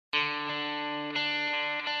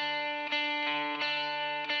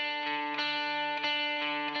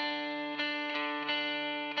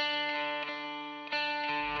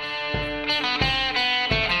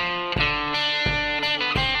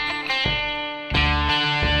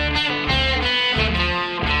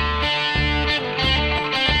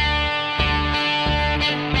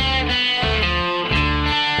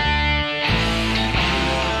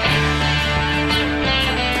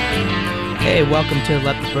Hey, welcome to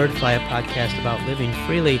Let the Bird Fly, a podcast about living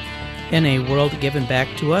freely in a world given back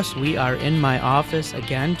to us. We are in my office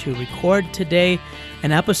again to record today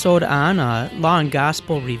an episode on Law and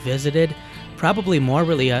Gospel Revisited, probably more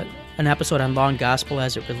really an episode on Law and Gospel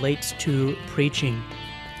as it relates to preaching.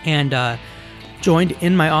 And joined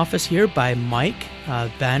in my office here by Mike.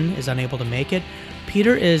 Ben is unable to make it.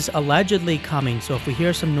 Peter is allegedly coming, so if we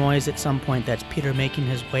hear some noise at some point, that's Peter making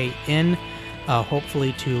his way in,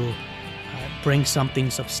 hopefully to bring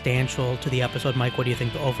something substantial to the episode. Mike, what do you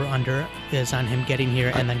think the over-under is on him getting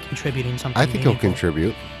here and then contributing something I think meaningful? He'll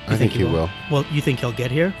contribute. I think he will. Well, you think he'll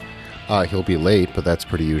get here? He'll be late, but that's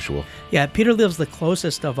pretty usual. Yeah, Peter lives the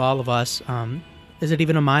closest of all of us. Is it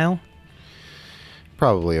even a mile?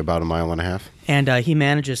 Probably about a mile and a half. And he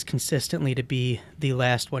manages consistently to be the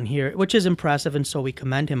last one here, which is impressive, and so we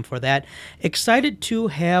commend him for that. Excited to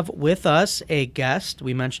have with us a guest.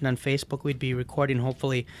 We mentioned on Facebook we'd be recording,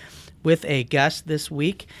 hopefully, with a guest this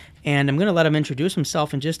week, and I'm going to let him introduce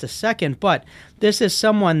himself in just a second, but this is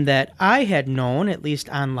someone that I had known, at least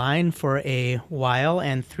online, for a while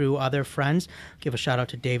and through other friends. Give a shout out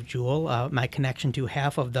to Dave Jewell, my connection to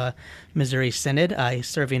half of the Missouri Synod. He's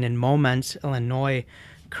serving in Momence, Illinois,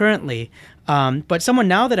 currently. But someone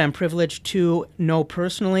now that I'm privileged to know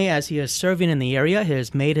personally, as he is serving in the area, he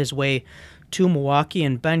has made his way to Milwaukee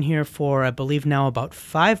and been here for, I believe now, about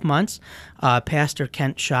 5 months. Pastor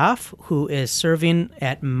Kent Schaff, who is serving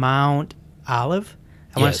at Mount Olive.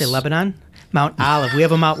 I want to say Lebanon. Mount Olive. We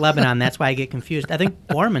have a Mount Lebanon. That's why I get confused. I think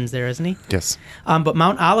Borman's there, isn't he? Yes. But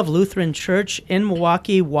Mount Olive Lutheran Church in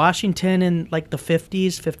Milwaukee, Washington, in like the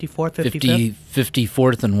 50s, 54th, 55th?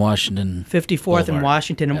 54th and Washington. 54th and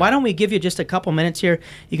Washington. And why don't we give you just a couple minutes here?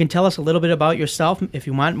 You can tell us a little bit about yourself, if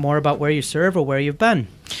you want, more about where you serve or where you've been.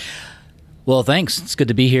 Well, thanks. It's good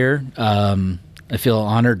to be here. I feel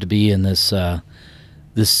honored to be in this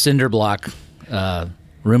cinder block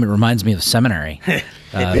room. It reminds me of seminary. It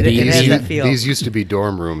has that feel. These used to be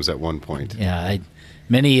dorm rooms at one point. Yeah,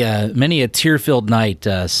 many a tear-filled night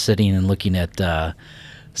sitting and looking at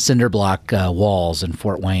cinder block walls in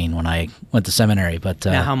Fort Wayne when I went to seminary. But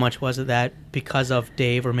now, how much was it that because of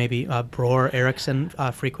Dave or maybe Bror Erickson,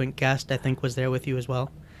 frequent guest, I think, was there with you as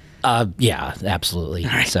well? Yeah, absolutely.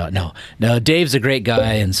 Right. So no, Dave's a great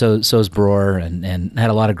guy, and so is Bror, and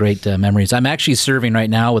had a lot of great memories. I'm actually serving right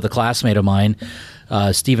now with a classmate of mine,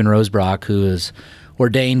 Stephen Rosebrock, who is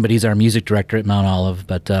ordained, but he's our music director at Mount Olive.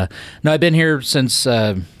 But no, I've been here since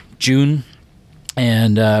June,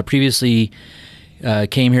 and previously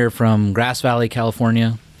came here from Grass Valley,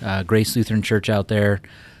 California, Grace Lutheran Church out there,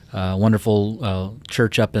 wonderful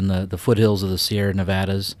church up in the foothills of the Sierra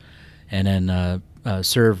Nevadas, and then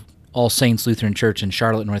served All Saints Lutheran Church in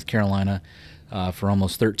Charlotte, North Carolina, for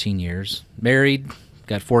almost 13 years. Married,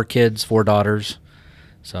 got 4 kids, 4 daughters.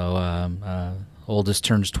 So oldest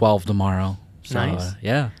turns 12 tomorrow. So, nice.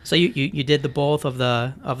 Yeah. So you did the both of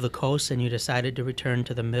the coasts, and you decided to return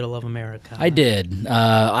to the middle of America. I did.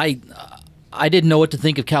 I didn't know what to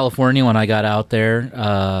think of California when I got out there,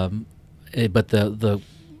 but the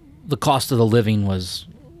cost of the living was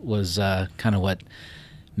kind of what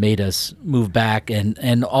made us move back,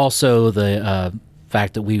 and also the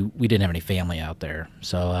fact that we didn't have any family out there.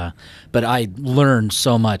 So, but I learned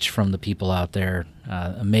so much from the people out there.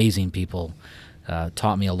 Amazing people.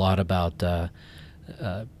 Taught me a lot about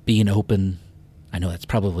being open. I know that's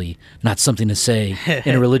probably not something to say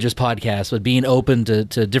in a religious podcast, but being open to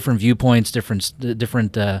different viewpoints,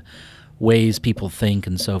 different ways people think,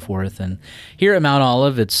 and so forth. And here at Mount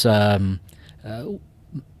Olive, it's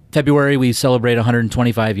February, we celebrate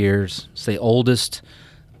 125 years. It's the oldest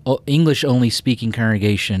English-only speaking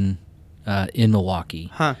congregation in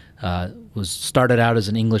Milwaukee. Huh. Was started out as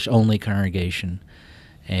an English-only congregation,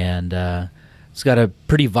 and it's got a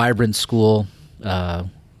pretty vibrant school,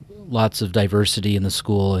 lots of diversity in the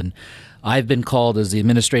school, and I've been called as the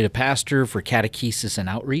administrative pastor for catechesis and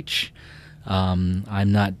outreach.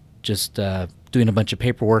 I'm not just doing a bunch of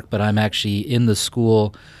paperwork, but I'm actually in the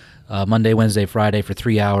school Monday, Wednesday, Friday for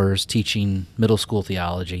 3 hours teaching middle school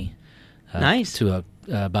theology. Nice. To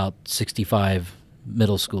about 65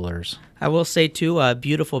 middle schoolers. I will say, too, a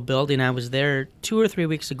beautiful building. I was there 2 or 3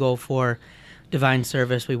 weeks ago for Divine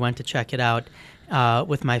Service. We went to check it out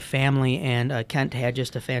with my family, and Kent had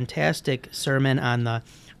just a fantastic sermon on the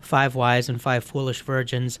 5 wise and 5 foolish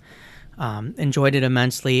virgins. Enjoyed it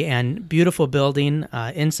immensely, and beautiful building,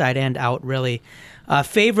 inside and out, really.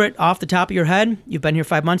 Favorite, off the top of your head, you've been here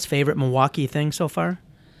 5 months, favorite Milwaukee thing so far?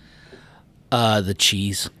 The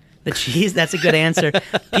cheese. The cheese? That's a good answer.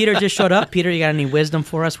 Peter just showed up. Peter, you got any wisdom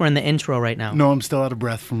for us? We're in the intro right now. No, I'm still out of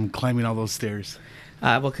breath from climbing all those stairs.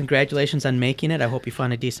 Well, congratulations on making it. I hope you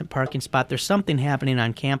found a decent parking spot. There's something happening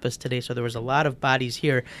on campus today, so there was a lot of bodies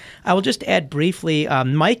here. I will just add briefly,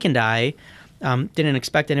 Mike and I didn't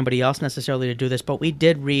expect anybody else necessarily to do this, but we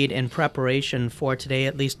did read in preparation for today.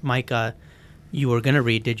 At least, Mike, you were going to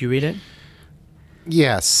read. Did you read it?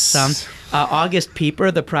 Yes. August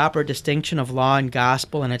Pieper, The Proper Distinction of Law and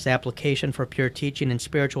Gospel and Its Application for Pure Teaching and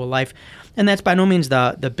Spiritual Life. And that's by no means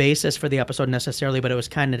the basis for the episode necessarily, but it was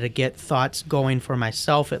kind of to get thoughts going for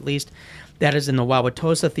myself at least. That is in the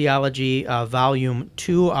Wauwatosa Theology, Volume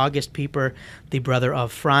 2. August Pieper, the brother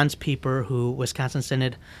of Franz Pieper, who Wisconsin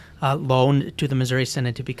Synod loaned to the Missouri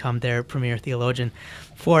Synod to become their premier theologian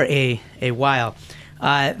for a while.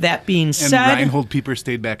 That being said... And Reinhold Pieper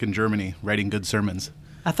stayed back in Germany writing good sermons.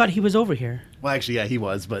 I thought he was over here. Well, actually, yeah, he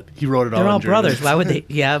was, but he wrote it all They're all in German. brothers. Why would they...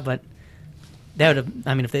 Yeah, but that would have...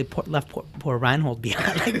 I mean, if they left poor Reinhold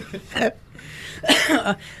behind.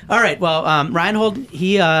 All right, well, Reinhold,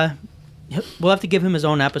 we'll have to give him his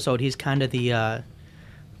own episode. He's kind of the...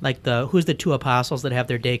 who's the two apostles that have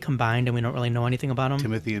their day combined and we don't really know anything about them?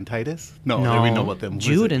 Timothy and Titus? No, we know about them.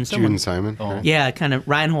 Jude and someone. Jude and Simon. Oh. Right? Yeah, kind of.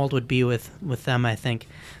 Reinhold would be with them, I think.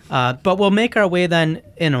 But we'll make our way then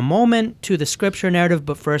in a moment to the scripture narrative.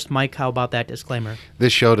 But first, Mike, how about that disclaimer?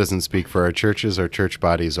 This show doesn't speak for our churches, our church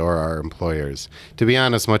bodies, or our employers. To be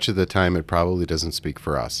honest, much of the time it probably doesn't speak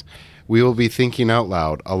for us. We will be thinking out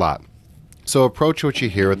loud a lot. So approach what you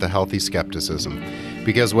hear with a healthy skepticism.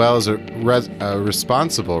 Because, well, as a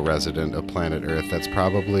responsible resident of planet Earth, that's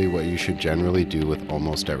probably what you should generally do with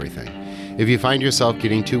almost everything. If you find yourself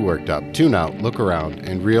getting too worked up, tune out, look around,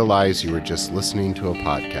 and realize you were just listening to a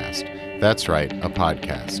podcast. That's right, a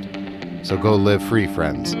podcast. So go live free,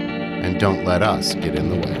 friends, and don't let us get in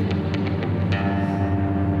the way.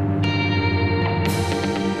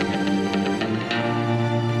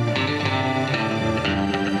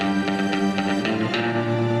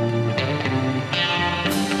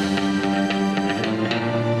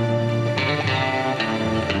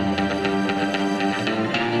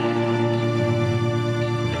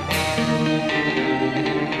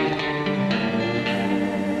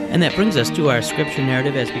 And that brings us to our scripture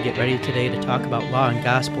narrative as we get ready today to talk about law and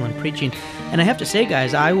gospel and preaching. And I have to say,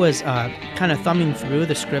 guys, I was kind of thumbing through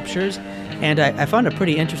the scriptures, and I found a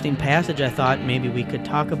pretty interesting passage I thought maybe we could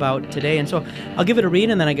talk about today. And so I'll give it a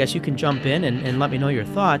read, and then I guess you can jump in and let me know your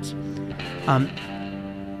thoughts.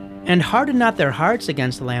 And harden not their hearts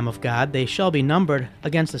against the Lamb of God. They shall be numbered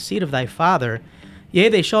against the seed of thy father. Yea,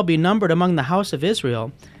 they shall be numbered among the house of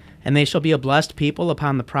Israel, and they shall be a blessed people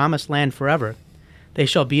upon the promised land forever. They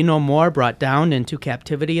shall be no more brought down into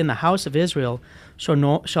captivity, and the house of Israel shall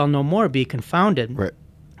no more be confounded. Right.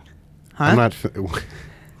 Huh? I'm not...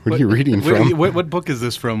 What are you reading from? What book is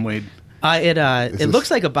this from, Wade? It looks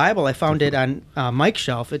like a Bible. I found it on Mike's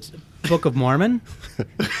shelf. It's Book of Mormon.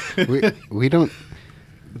 we don't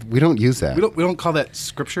use that. We don't call that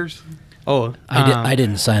scriptures. Oh, I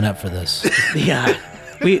didn't sign up for this. Yeah,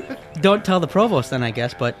 we don't tell the provost then, I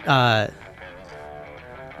guess. But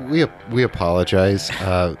we apologize,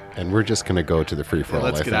 and we're just going to go to the free for all.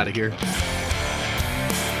 Let's get out of here.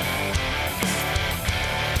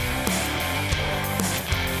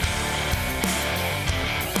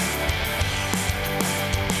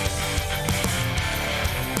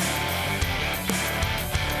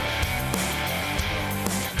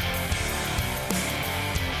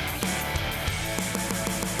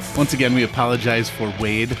 Once again, we apologize for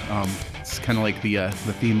Wade. It's kind of like the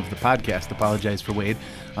theme of the podcast, apologize for Wade.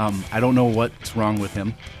 I don't know what's wrong with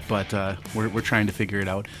him, but we're trying to figure it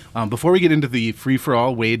out. Before we get into the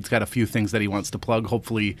free-for-all, Wade's got a few things that he wants to plug.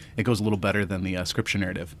 Hopefully it goes a little better than the scripture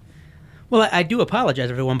narrative. Well, I do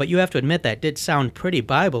apologize, everyone, but you have to admit that did sound pretty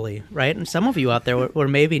Bible-y, right? And some of you out there were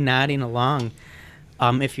maybe nodding along.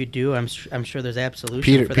 If you do, I'm sure there's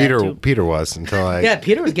absolution for that too. Peter was until I... Yeah,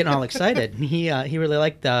 Peter was getting all excited. He really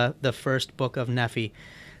liked the first book of Nephi,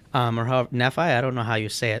 or how Nephi. I don't know how you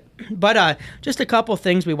say it. But just a couple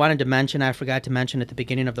things we wanted to mention. I forgot to mention at the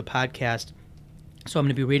beginning of the podcast. So I'm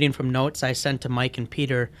going to be reading from notes I sent to Mike and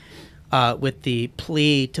Peter with the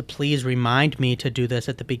plea to please remind me to do this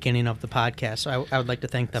at the beginning of the podcast. So I would like to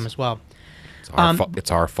thank them as well.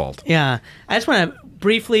 It's our fault. Yeah. I just want to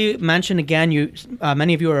briefly mention again,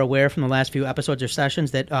 many of you are aware from the last few episodes or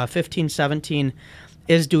sessions that 1517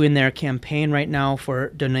 is doing their campaign right now for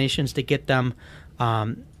donations to get them,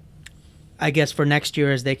 I guess, for next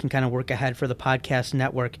year as they can kind of work ahead for the podcast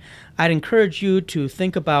network. I'd encourage you to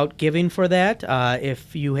think about giving for that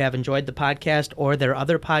if you have enjoyed the podcast or their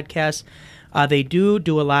other podcasts. They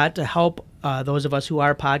do a lot to help those of us who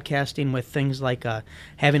are podcasting with things like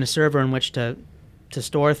having a server in which to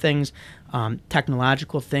store things.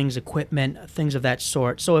 technological things, equipment, things of that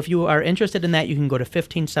sort. So if you are interested in that, you can go to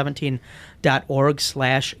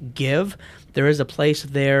 1517.org/give. There is a place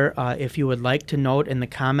there if you would like to note in the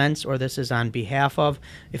comments, or this is on behalf of,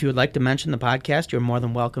 if you would like to mention the podcast, you're more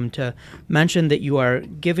than welcome to mention that you are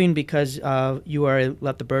giving because you are a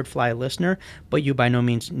Let the Bird Fly listener, but you by no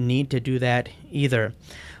means need to do that either.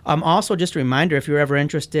 Also, just a reminder, if you're ever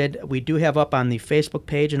interested, we do have up on the Facebook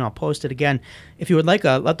page, and I'll post it again. If you would like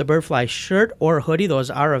a Let the Bird Fly shirt or hoodie, those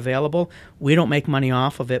are available. We don't make money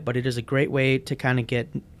off of it, but it is a great way to kind of get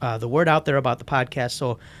the word out there about the podcast.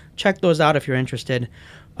 So check those out if you're interested.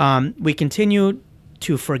 We continue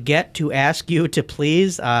to forget to ask you to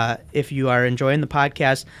please, if you are enjoying the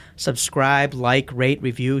podcast, subscribe, like, rate,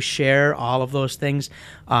 review, share, all of those things.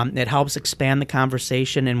 It helps expand the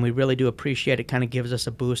conversation, and we really do appreciate it. It kind of gives us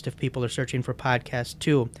a boost if people are searching for podcasts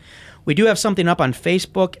too. We do have something up on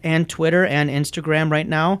Facebook and Twitter and Instagram right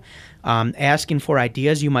now, asking for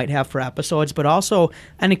ideas you might have for episodes, but also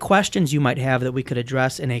any questions you might have that we could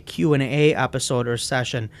address in a Q&A episode or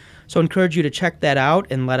session. So I encourage you to check that out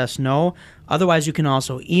and let us know. Otherwise, you can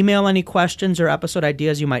also email any questions or episode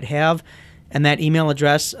ideas you might have. And that email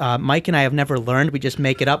address, Mike and I have never learned. We just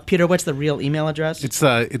make it up. Peter, what's the real email address? It's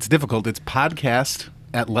difficult. It's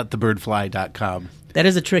podcast@letthebirdfly.com. That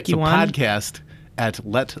is a tricky one.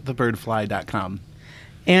 Podcast@letthebirdfly.com.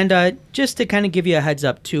 And just to kind of give you a heads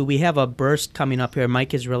up, too, we have a burst coming up here.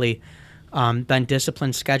 Mike has really been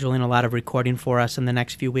disciplined scheduling a lot of recording for us in the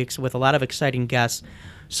next few weeks with a lot of exciting guests.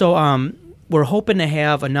 So we're hoping to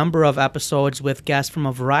have a number of episodes with guests from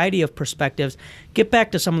a variety of perspectives. Get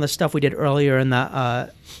back to some of the stuff we did earlier in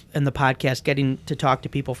the podcast, getting to talk to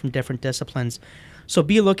people from different disciplines. So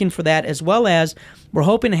be looking for that, as well as we're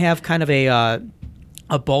hoping to have kind of a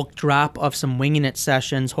bulk drop of some Winging It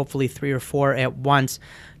sessions, hopefully 3 or 4 at once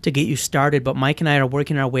to get you started. But Mike and I are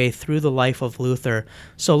working our way through the life of Luther.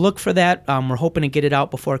 So look for that. We're hoping to get it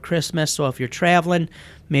out before Christmas. So if you're traveling,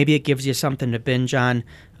 maybe it gives you something to binge on,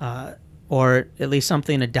 or at least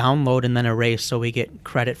something to download and then erase so we get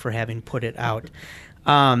credit for having put it out.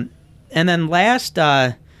 And then last,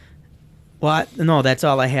 that's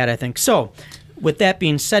all I had, I think. So with that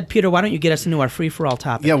being said, Peter, why don't you get us into our free-for-all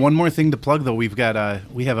topic? Yeah, one more thing to plug, though. We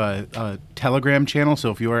have a Telegram channel, so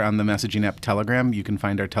if you are on the messaging app Telegram, you can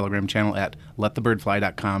find our Telegram channel at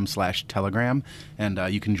letthebirdfly.com/telegram, and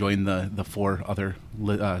you can join the 4 other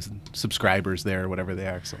subscribers there, or whatever they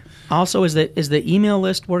are. So, also, is the email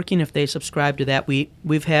list working if they subscribe to that?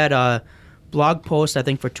 We've had blog posts, I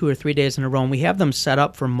think, for 2 or 3 days in a row, and we have them set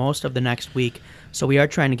up for most of the next week. So we are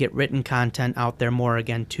trying to get written content out there more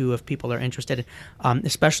again, too, if people are interested,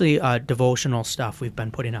 especially devotional stuff we've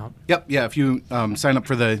been putting out. Yep, yeah. If you sign up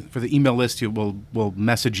for the email list, we'll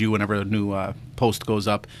message you whenever a new post goes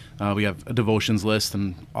up. We have a devotions list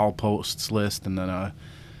and all posts list, and then a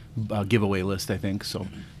giveaway list, I think. So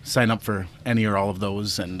sign up for any or all of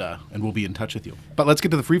those, and we'll be in touch with you. But let's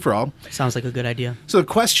get to the free-for-all. Sounds like a good idea. So the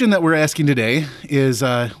question that we're asking today is,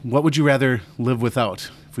 what would you rather live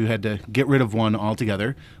without? If we had to get rid of one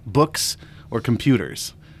altogether, books or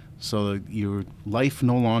computers. So your life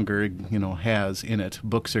no longer, has in it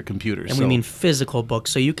books or computers. And we mean physical books,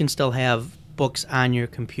 so you can still have books on your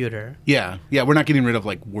computer. Yeah, we're not getting rid of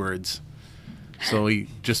words. So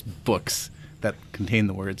just books that contain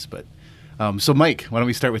the words. But so Mike, why don't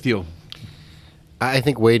we start with you? I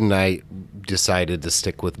think Wade and I decided to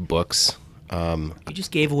stick with books. You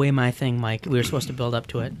just gave away my thing, Mike. We were supposed to build up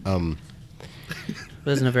to it. It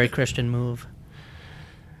wasn't a very Christian move.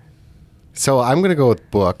 So I'm going to go with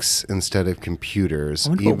books instead of computers. I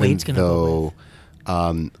wonder what Wade's going to go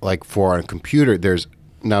with. For a computer, there's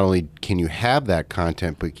not only can you have that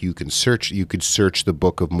content, but you could search the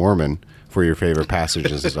Book of Mormon for your favorite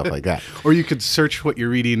passages and stuff like that. Or you could search what you're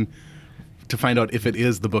reading to find out if it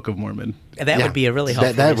is the Book of Mormon. That would be a really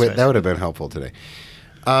helpful resource. That would have been helpful today.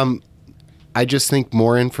 I just think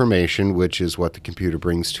more information, which is what the computer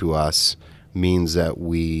brings to us, means that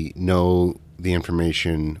we know the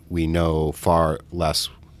information we know far less.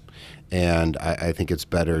 And I think it's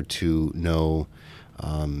better to know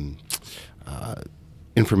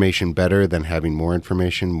information better than having more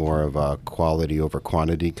information, more of a quality over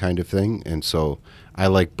quantity kind of thing. And so I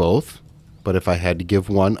like both, but if I had to give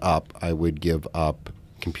one up, I would give up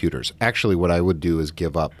computers. Actually, what I would do is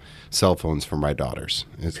give up cell phones for my daughters.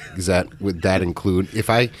 Would that include, if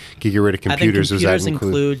I could get rid of computers, does that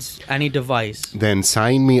includes any device? Then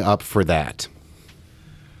sign me up for that.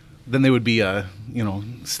 Then they would be,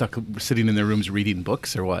 stuck sitting in their rooms reading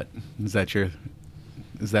books, or what? Is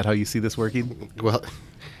that how you see this working? Well,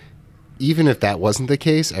 even if that wasn't the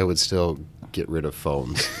case, I would still get rid of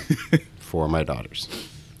phones for my daughters.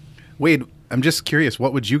 Wade, I'm just curious,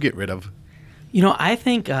 what would you get rid of? I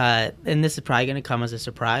think, and this is probably going to come as a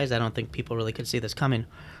surprise. I don't think people really could see this coming,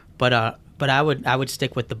 but I would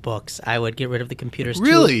stick with the books. I would get rid of the computers too.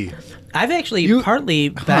 Really? I've actually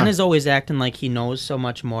Ben is always acting like he knows so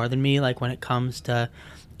much more than me, like when it comes to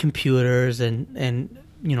computers and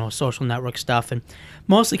social network stuff, and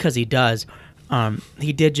mostly because he does.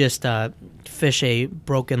 He did just fish a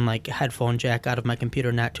broken headphone jack out of my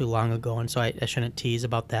computer not too long ago, and so I shouldn't tease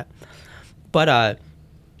about that. But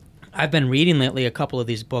I've been reading lately a couple of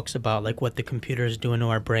these books about what the computer is doing to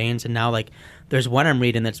our brains, and now there's one I'm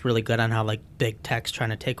reading that's really good on how big tech's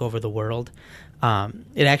trying to take over the world.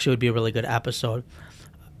 It actually would be a really good episode.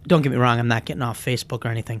 Don't get me wrong, I'm not getting off Facebook or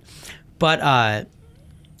anything, but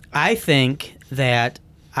I think that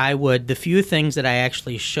the few things that I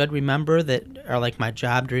actually should remember that are my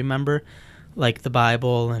job to remember, like the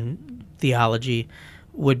Bible and theology,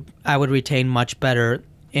 I would retain much better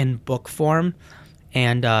in book form.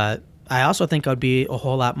 And I also think I would be a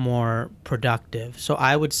whole lot more productive. So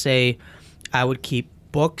I would say I would keep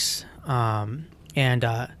books, and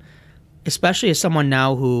especially as someone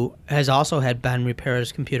now who has also had Ben repair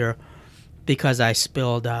his computer because I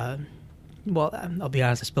spilled, I'll be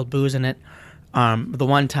honest, I spilled booze in it the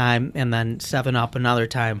one time, and then 7-Up another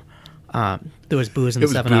time. There was booze in the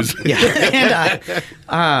 7-Up. Yeah.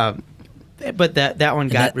 And, but that one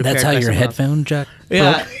got repaired. That's how your headphone jack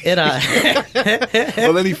broke? Yeah,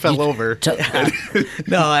 Well, then he fell over.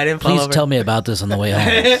 No, I didn't fall over. Please tell me about this on the way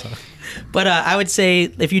home. So. But I would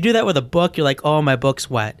say if you do that with a book, you're like, oh, my book's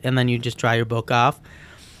wet, and then you just dry your book off.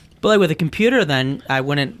 But with a computer, then I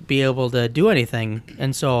wouldn't be able to do anything,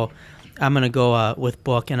 and so I'm going to go with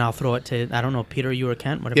book, and I'll throw it to, I don't know, Peter, you or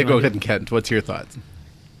Kent? Yeah, go ahead, and Kent. What's your thoughts?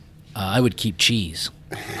 I would keep cheese.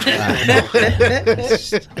 I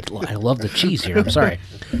love the cheese here. I'm sorry.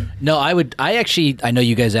 No, I know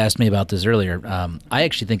you guys asked me about this earlier. I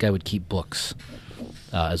actually think I would keep books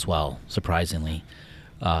as well, surprisingly.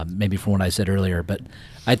 Maybe from what I said earlier. But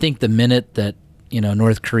I think the minute that,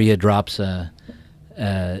 North Korea drops a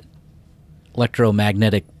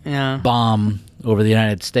electromagnetic bomb over the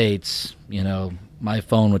United States, my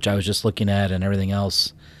phone, which I was just looking at, and everything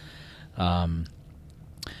else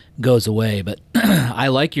goes away. But I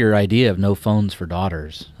like your idea of no phones for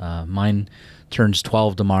daughters. Mine turns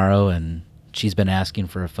 12 tomorrow, and she's been asking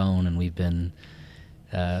for a phone, and we've been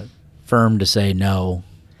firm to say no.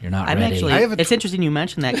 You're not ready. It's interesting you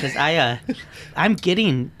mentioned that because I'm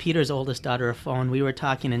getting Peter's oldest daughter a phone. We were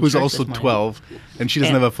talking in who's church also this morning. 12, and she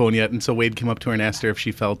doesn't have a phone yet. And so Wade came up to her and asked her if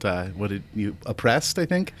she felt oppressed, I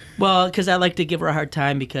think. Well, because I like to give her a hard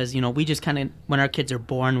time because we just kind of, when our kids are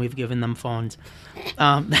born, we've given them phones,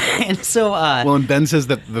 and so. And Ben says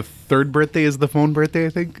that the third birthday is the phone birthday, I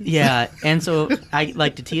think. Yeah, and so I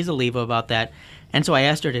like to tease Aliva about that. And so I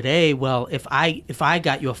asked her today, well, if I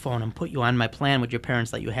got you a phone and put you on my plan, would your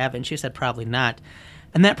parents let you have it? And she said probably not.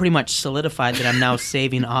 And that pretty much solidified that I'm now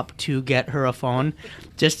saving up to get her a phone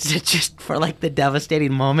just for the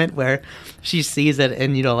devastating moment where she sees it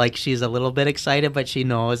and, she's a little bit excited, but she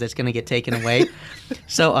knows it's going to get taken away.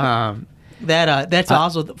 So that's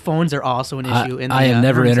also, phones are also an issue. I am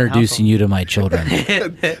never introducing you to my children.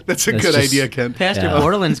 That's a good idea, Ken. Pastor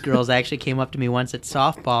Borderland's girls actually came up to me once at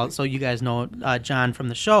softball. So you guys know John from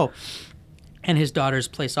the show. And his daughters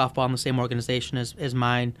play softball in the same organization as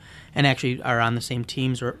mine, and actually are on the same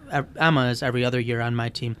teams. Or Emma is every other year on my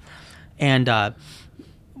team. And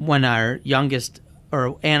when our youngest,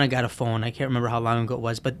 or Anna, got a phone, I can't remember how long ago it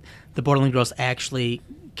was, but the Borderland girls actually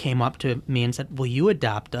came up to me and said, will you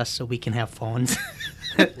adopt us so we can have phones?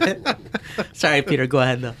 Sorry, Peter, go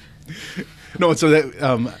ahead, though. No, so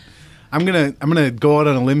that I'm gonna go out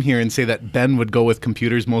on a limb here and say that Ben would go with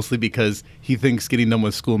computers mostly because he thinks getting done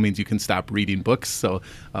with school means you can stop reading books. So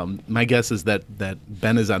my guess is that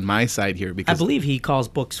Ben is on my side here because I believe he calls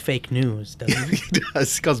books fake news, doesn't he? He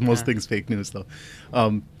does. He calls most things fake news, though.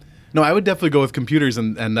 No, I would definitely go with computers,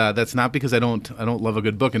 and that's not because I don't love a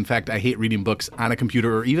good book. In fact, I hate reading books on a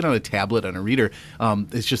computer or even on a tablet on a reader.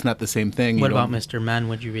 It's just not the same thing. What about Mr. Men?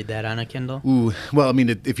 Would you read that on a Kindle? Ooh, well, I mean,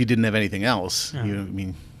 if you didn't have anything else,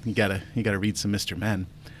 you gotta read some Mr. Men.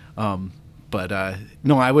 But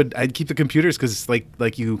no, I'd keep the computers because,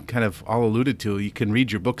 like you kind of all alluded to, you can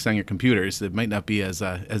read your books on your computers. It might not be as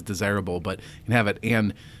desirable, but you can have it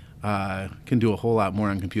and. Can do a whole lot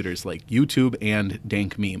more on computers, like YouTube and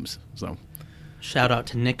dank memes. So, shout out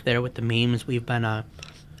to Nick there with the memes. We've been, I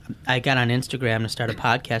got on Instagram to start a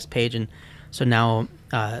podcast page, and so now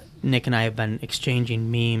Nick and I have been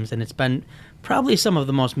exchanging memes, and it's been probably some of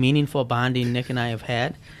the most meaningful bonding Nick and I have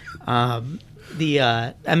had. I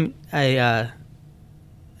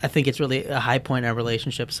I think it's really a high point in our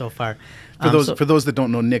relationship so far. For those that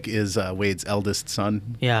don't know, Nick is Wade's eldest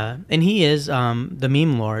son. Yeah, and he is the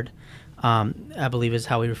meme lord, I believe is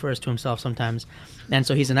how he refers to himself sometimes. And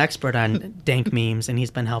so he's an expert on dank memes, and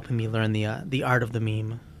he's been helping me learn the art of the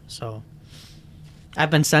meme. So I've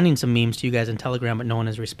been sending some memes to you guys in Telegram, but no one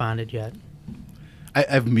has responded yet.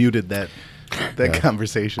 I've muted that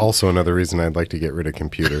conversation. Also another reason I'd like to get rid of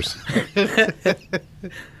computers.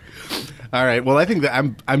 All right. Well, I think that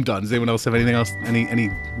I'm done. Does anyone else have anything else? Any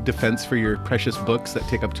defense for your precious books that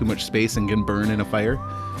take up too much space and can burn in a fire?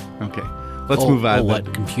 Okay. Let's move on.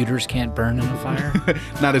 What? Computers can't burn in a fire?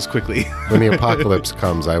 Not as quickly. When the apocalypse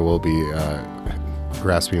comes, I will be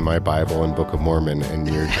grasping my Bible and Book of Mormon, and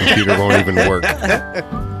your computer won't even work.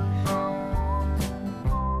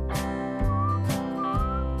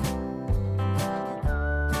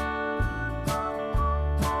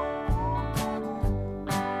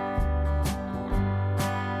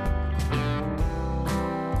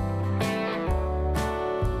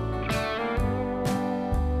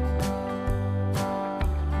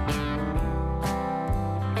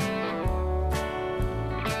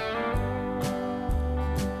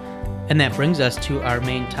 And that brings us to our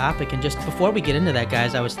main topic. And just before we get into that,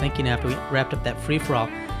 guys, I was thinking after we wrapped up that free-for-all,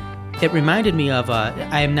 it reminded me of,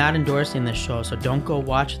 I am not endorsing this show, so don't go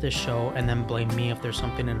watch this show and then blame me if there's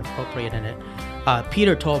something inappropriate in it.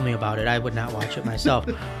 Peter told me about it. I would not watch it myself.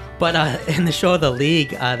 But in the show The League,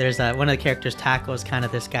 there's one of the characters, Taco, is kind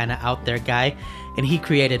of this kind of out there guy, and he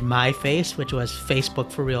created MyFace, which was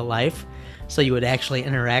Facebook for real life, so you would actually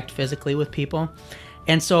interact physically with people.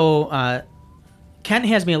 And so Kent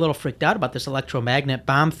has me a little freaked out about this electromagnet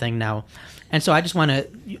bomb thing now. And so I just want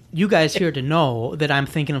you guys here to know that I'm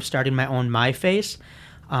thinking of starting my own MyFace.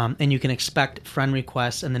 And you can expect friend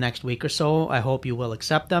requests in the next week or so. I hope you will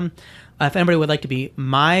accept them. If anybody would like to be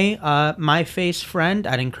my MyFace friend,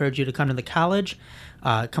 I'd encourage you to come to the college.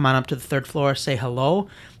 Come on up to the third floor, say hello,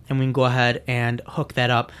 and we can go ahead and hook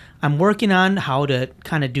that up. I'm working on how to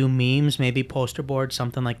kind of do memes, maybe poster boards,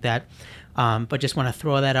 something like that. But just want to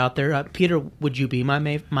throw that out there. Peter, would you be my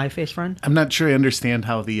MyFace friend? I'm not sure I understand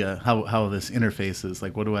how the how this interface is.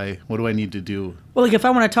 Like, what do I need to do? Well, like if I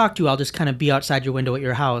want to talk to you, I'll just kind of be outside your window at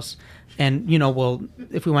your house, and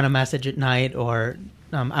if we want to message at night, or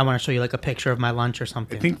I want to show you like a picture of my lunch or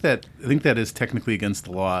something. I think that is technically against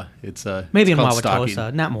the law. It's maybe it's in called Wauwatosa,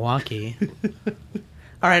 stalking. not Milwaukee.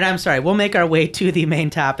 All right, I'm sorry. We'll make our way to the main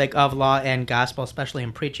topic of law and gospel, especially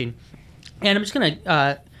in preaching, and I'm just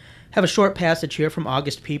gonna have a short passage here from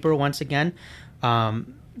August Pieper once again,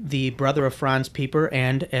 the brother of Franz Pieper,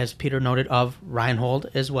 and as Peter noted, of Reinhold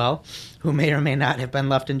as well, who may or may not have been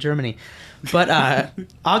left in Germany. But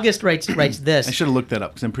August writes this. I should have looked that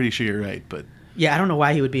up because I'm pretty sure you're right. But yeah, I don't know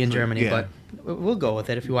why he would be in Germany, yeah. but we'll go with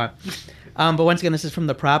it if you want. But once again, this is from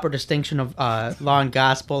The Proper Distinction of Law and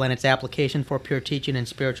Gospel and its application for pure teaching and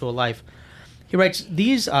spiritual life. He writes,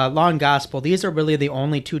 these law and gospel, these are really the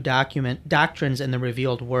only two doctrines in the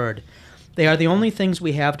revealed word. They are the only things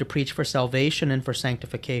we have to preach for salvation and for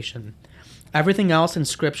sanctification. Everything else in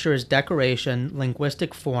Scripture is decoration,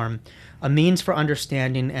 linguistic form, a means for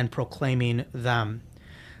understanding and proclaiming them.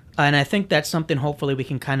 And I think that's something hopefully we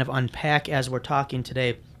can kind of unpack as we're talking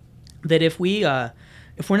today, that if we're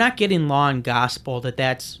not getting law and gospel,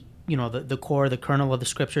 that's the core, the kernel of the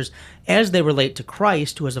Scriptures, as they relate to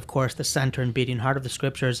Christ, who is, of course, the center and beating heart of the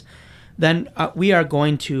Scriptures, then we are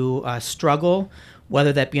going to struggle,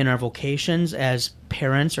 whether that be in our vocations as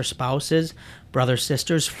parents or spouses, brothers,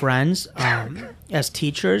 sisters, friends, as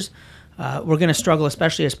teachers. We're going to struggle,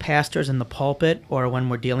 especially as pastors in the pulpit or when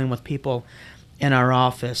we're dealing with people in our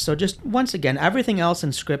office. So just, once again, everything else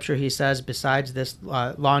in Scripture, he says, besides this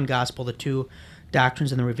law and gospel, the two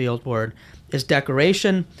doctrines in the revealed word, is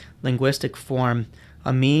decoration, linguistic form,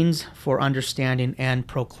 a means for understanding and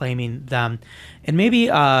proclaiming them. And maybe,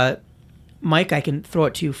 Mike, I can throw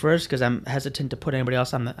it to you first because I'm hesitant to put anybody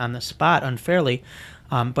else on the spot unfairly,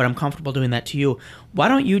 but I'm comfortable doing that to you. Why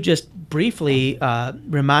don't you just briefly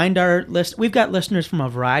remind our list? We've got listeners from a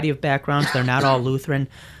variety of backgrounds. They're not all Lutheran.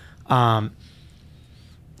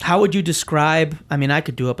 How would you describe, I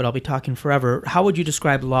could do it, but I'll be talking forever. How would you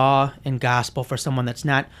describe law and gospel for someone that's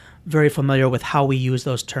not very familiar with how we use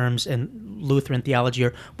those terms in Lutheran theology,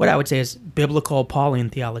 or what I would say is biblical Pauline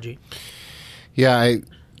theology? Yeah,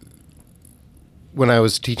 when I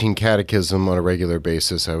was teaching catechism on a regular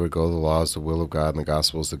basis, I would go, the law is the will of God, and the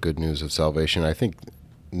gospel is the good news of salvation. I think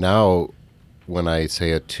now when I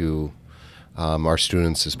say it to our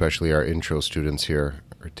students, especially our intro students here,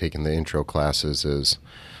 or taking the intro classes, is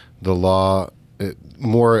the law,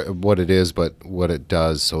 more what it is, but what it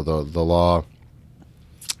does. So the law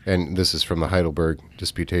And this is from the Heidelberg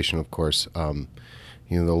Disputation, of course. The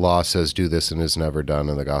law says do this and is never done,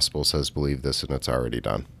 and the gospel says believe this and it's already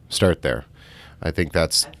done. Start there. I think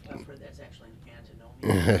that's actually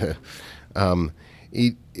an antinomian.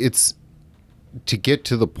 It's to get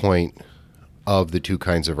to the point of the two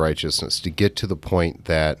kinds of righteousness, to get to the point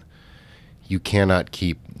that you cannot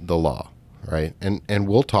keep the law, right? And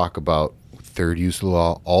we'll talk about third use of the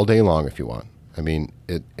law all day long if you want. I mean,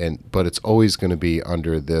 but it's always going to be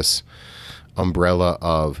under this umbrella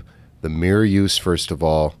of the mere use, first of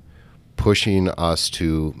all, pushing us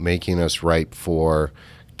to making us ripe for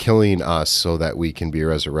killing us so that we can be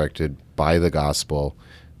resurrected by the gospel.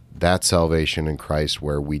 That salvation in Christ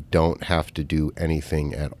where we don't have to do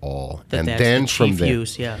anything at all. That's the chief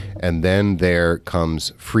use, yeah. And then there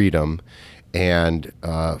comes freedom. And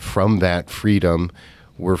from that freedom,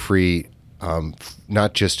 we're free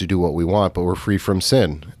not just to do what we want, but we're free from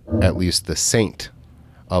sin. At least the saint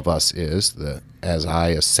of us is, as I,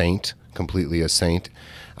 a saint, completely a saint,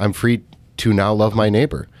 I'm free to now love my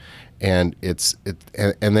neighbor. And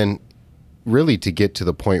and then really to get to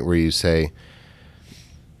the point where you say,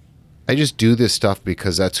 I just do this stuff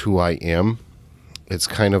because that's who I am. It's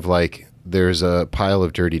kind of like there's a pile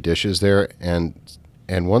of dirty dishes there, and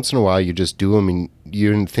once in a while you just do them and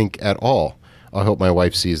you didn't think at all, I hope my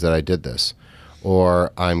wife sees that I did this.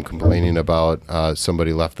 Or I'm complaining about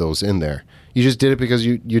somebody left those in there. You just did it because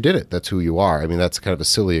you did it. That's who you are. I mean, that's kind of a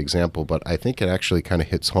silly example, but I think it actually kind of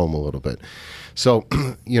hits home a little bit. So,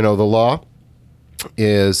 the law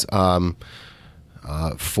is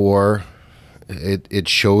it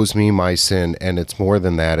shows me my sin, and it's more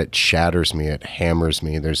than that. It shatters me. It hammers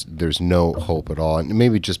me. There's no hope at all. And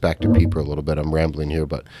maybe just back to Pieper a little bit. I'm rambling here,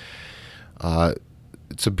 but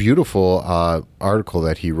it's a beautiful article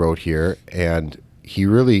that he wrote here, and he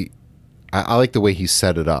really, I like the way he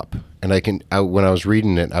set it up. And when I was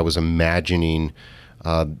reading it, I was imagining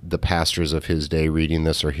the pastors of his day reading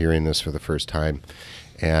this or hearing this for the first time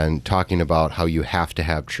and talking about how you have to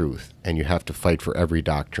have truth and you have to fight for every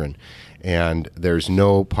doctrine. And there's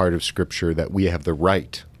no part of Scripture that we have the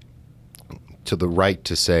right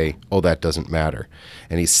to say, oh, that doesn't matter.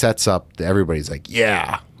 And he sets up, everybody's like,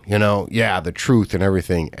 the truth and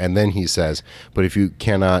everything. And then he says, but if you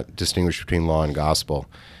cannot distinguish between law and gospel,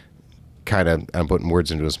 I'm putting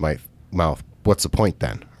words into his mouth. What's the point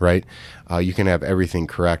then, right? You can have everything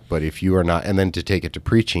correct, but if you are not, and then to take it to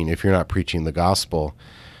preaching, if you're not preaching the gospel,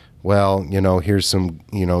 well, here's some,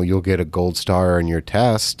 you'll get a gold star on your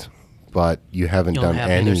test, but you haven't done anything.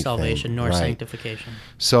 You'll have neither salvation nor sanctification.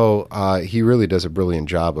 So he really does a brilliant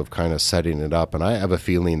job of kind of setting it up, and I have a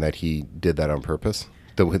feeling that he did that on purpose.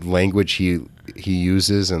 The language he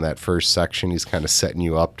uses in that first section, he's kind of setting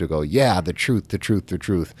you up to go, the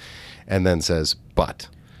truth, and then says, but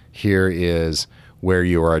here is where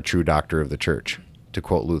you are a true doctor of the church, to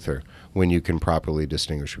quote Luther, when you can properly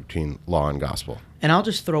distinguish between law and gospel. And I'll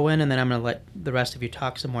just throw in, and then I'm going to let the rest of you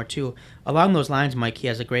talk some more too. Along those lines, Mike, he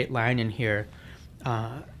has a great line in here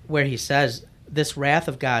where he says, this wrath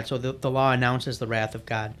of God, so the law announces the wrath of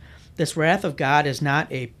God. This wrath of God is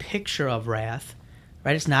not a picture of wrath,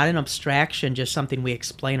 right? It's not an abstraction, just something we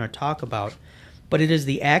explain or talk about, but it is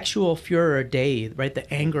the actual furor Dei, right?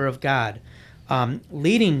 The anger of God,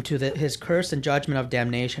 leading to his curse and judgment of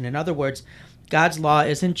damnation. In other words, God's law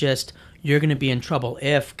isn't just you're going to be in trouble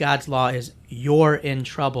if. God's law is you're in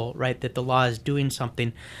trouble, right? That the law is doing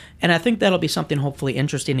something. And I think that'll be something hopefully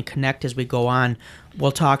interesting to connect as we go on.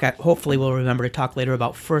 We'll talk, hopefully we'll remember to talk later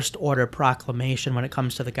about first order proclamation when it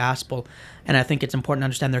comes to the gospel. And I think it's important to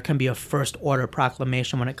understand there can be a first order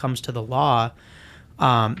proclamation when it comes to the law,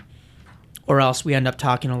 or else we end up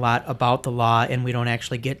talking a lot about the law and we don't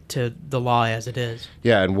actually get to the law as it is.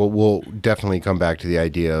 Yeah, and we'll definitely come back to the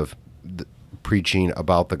idea of preaching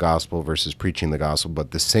about the gospel versus preaching the gospel,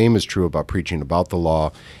 but the same is true about preaching about the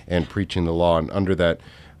law and preaching the law. And under that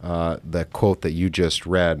quote that you just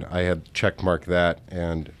read, I had checkmarked that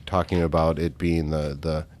and talking about it being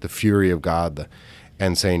the fury of God,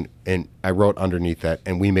 and saying, and I wrote underneath that,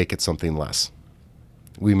 and we make it something less.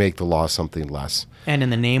 We make the law something less. And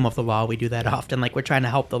in the name of the law, we do that often, like we're trying to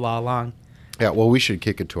help the law along. Yeah, well, we should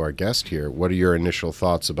kick it to our guest here. What are your initial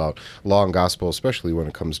thoughts about law and gospel, especially when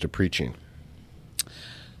it comes to preaching?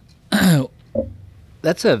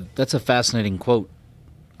 That's a fascinating quote.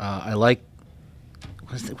 I like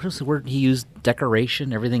what is the word he used?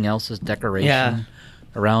 Decoration. Everything else is decoration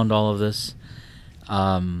around all of this.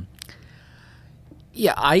 My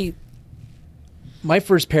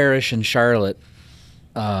first parish in Charlotte,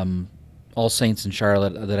 All Saints in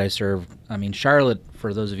Charlotte that I serve. I mean, Charlotte,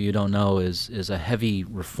 for those of you who don't know, is a heavy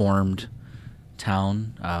Reformed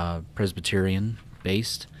town, Presbyterian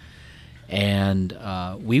based. And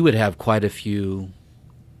we would have quite a few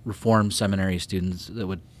Reformed seminary students that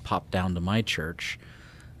would pop down to my church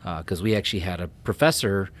because we actually had a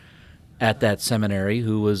professor at that seminary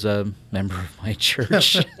who was a member of my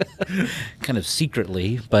church, kind of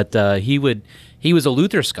secretly. But he was a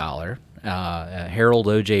Luther scholar. Harold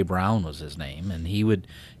O.J. Brown was his name, and he would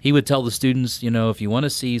tell the students, if you want to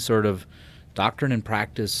see sort of doctrine and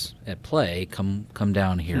practice at play, come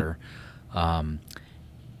down here.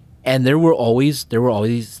 And there were always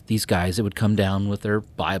these guys that would come down with their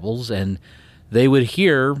Bibles, and they would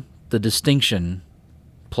hear the distinction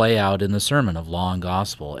play out in the sermon of law and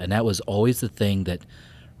gospel, and that was always the thing that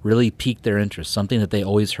really piqued their interest. Something that they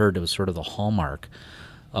always heard that was sort of the hallmark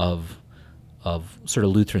of sort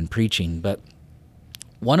of Lutheran preaching. But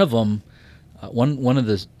one of them, one of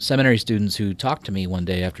the seminary students who talked to me one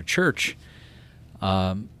day after church,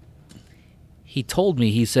 he told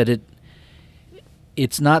me, he said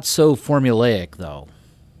it's not so formulaic, though,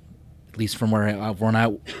 at least from when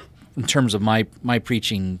I in terms of my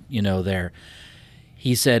preaching, there.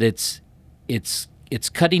 He said it's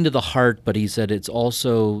cutting to the heart, but he said it's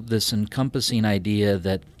also this encompassing idea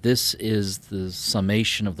that this is the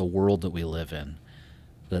summation of the world that we live in,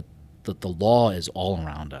 that the law is all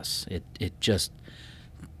around us. It just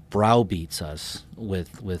browbeats us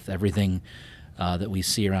with everything that we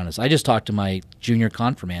see around us. I just talked to my junior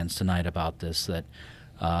confirmands tonight about this, that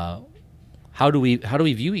how do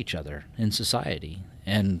we view each other in society?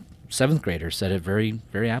 And seventh grader said it very,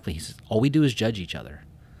 very aptly. He says, all we do is judge each other.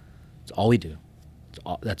 It's all we do.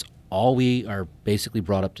 That's all we are basically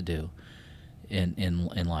brought up to do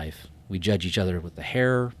in life. We judge each other with the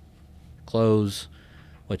hair, clothes,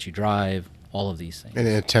 what you drive, all of these things. In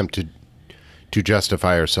an attempt to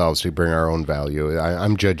justify ourselves, to bring our own value.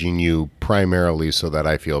 I'm judging you primarily so that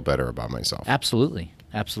I feel better about myself. Absolutely.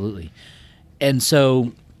 And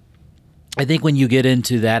so I think when you get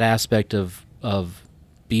into that aspect of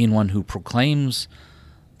being one who proclaims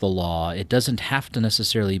the law, it doesn't have to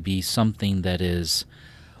necessarily be something that is,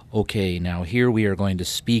 okay, now here we are going to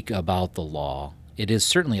speak about the law. It is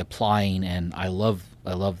certainly applying, and I love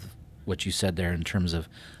what you said there in terms of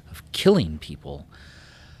killing people.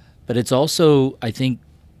 But it's also, I think,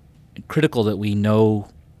 critical that we know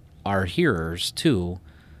our hearers, too,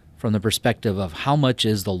 from the perspective of how much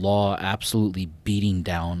is the law absolutely beating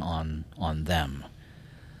down on them.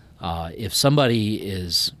 If somebody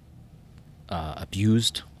is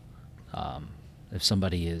abused, if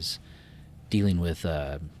somebody is dealing with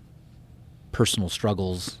personal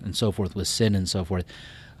struggles and so forth, with sin and so forth,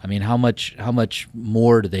 I mean, how much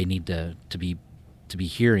more do they need to be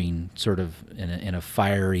hearing, sort of in a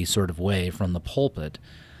fiery sort of way from the pulpit,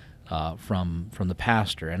 from the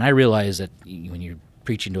pastor? And I realize that when you're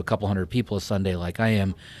preaching to a couple hundred people a Sunday like I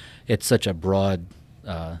am, it's such a broad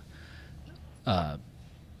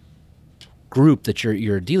group that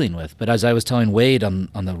you're dealing with. But as I was telling Wade on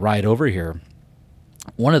the ride over here,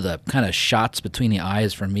 one of the kind of shots between the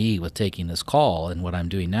eyes for me with taking this call and what I'm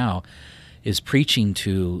doing now is preaching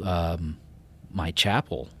to my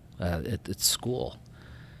chapel at school,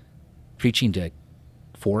 preaching to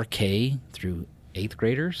 4K through 8th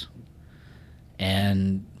graders.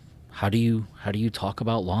 And how do you talk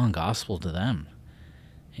about law and gospel to them?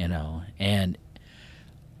 And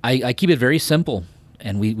I keep it very simple.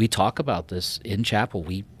 And we talk about this in chapel.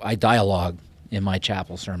 I dialogue in my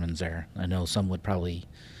chapel sermons there. I know some would probably,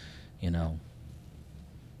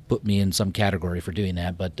 put me in some category for doing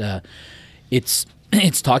that, but it's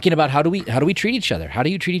talking about how do we treat each other? How do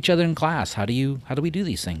you treat each other in class? How do we do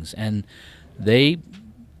these things? And they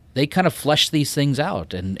kind of flesh these things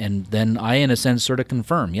out, and then I, in a sense, sort of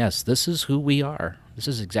confirm, yes, this is who we are. This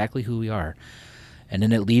is exactly who we are. And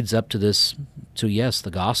then it leads up to the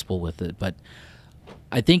gospel with it. But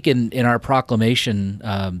I think in our proclamation,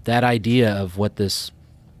 that idea of what this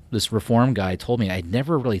Reform guy told me, I'd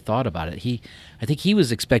never really thought about it. I think he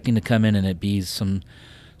was expecting to come in and it be some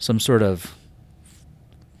sort of,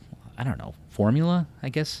 I don't know, formula, I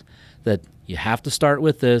guess, that you have to start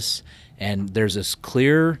with this, and there's this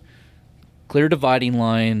clear dividing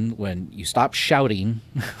line when you stop shouting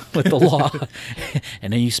with the law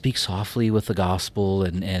and then you speak softly with the gospel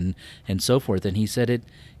and so forth. And he said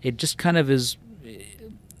it just kind of is,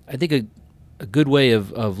 I think a good way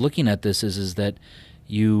of looking at this is that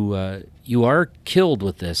you are killed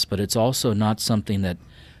with this, but it's also not something that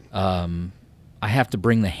I have to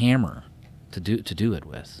bring the hammer to do it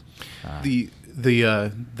with.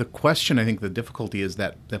 The question, I think the difficulty is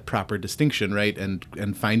that proper distinction, right?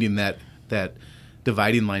 And finding that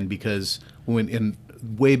dividing line, because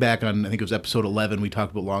way back on, I think it was episode 11, we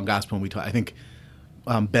talked about law and gospel, and I think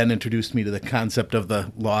Ben introduced me to the concept of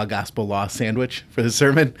the law, gospel, law sandwich for the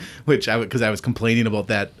sermon, which because I was complaining about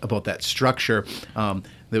that structure.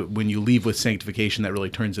 That when you leave with sanctification, that really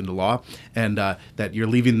turns into law, and that you're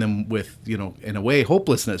leaving them with, in a way,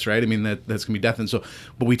 hopelessness, right? I mean, that's going to be death. And so,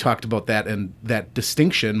 but we talked about that and that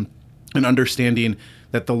distinction and understanding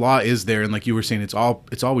that the law is there, and like you were saying, it's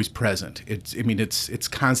always present. It's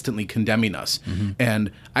constantly condemning us,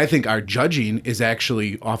 and I think our judging is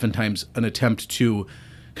actually oftentimes an attempt to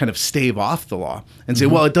kind of stave off the law and say,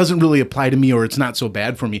 well, it doesn't really apply to me, or it's not so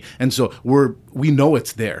bad for me, and so we know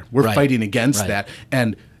it's there. We're fighting against that,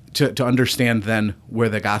 and to understand then where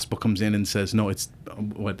the gospel comes in and says, no, it's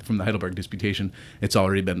from the Heidelberg Disputation, it's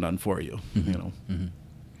already been done for you.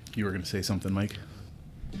 You were going to say something, Mike?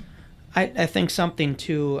 I think something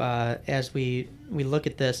too, as we look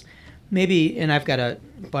at this, maybe, and I've got a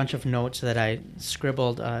bunch of notes that I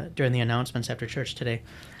scribbled during the announcements after church today.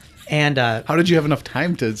 And how did you have enough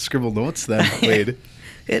time to scribble notes then, Wade?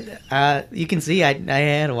 You can see I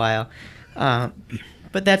had a while,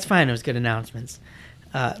 but that's fine. It was good announcements.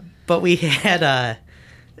 But we had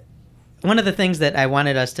one of the things that I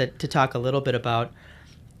wanted us to talk a little bit about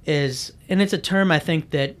is, and it's a term I think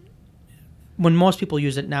that when most people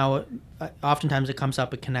use it now, oftentimes it comes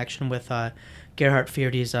up in connection with Gerhard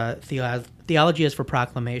Fierde's Theology is for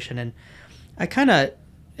Proclamation. And I kind of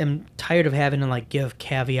am tired of having to give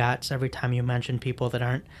caveats every time you mention people that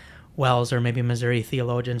aren't Wells or maybe Missouri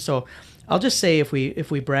theologians. So I'll just say if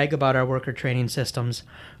we brag about our worker training systems,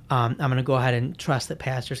 I'm going to go ahead and trust that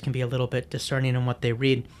pastors can be a little bit discerning in what they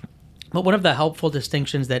read. But one of the helpful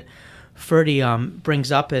distinctions that Fierde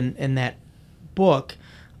brings up in that book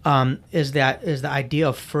is the idea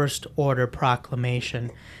of first order proclamation.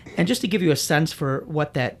 And just to give you a sense for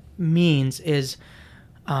what that means is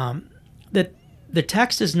that the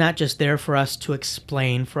text is not just there for us to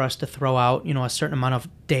explain, for us to throw out, a certain amount of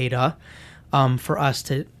data, for us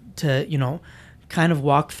to kind of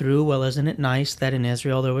walk through, well, isn't it nice that in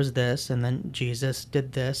Israel there was this, and then Jesus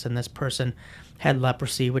did this, and this person had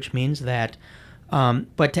leprosy, which means that.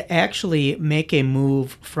 But to actually make a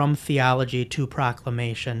move from theology to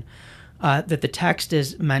proclamation, that the text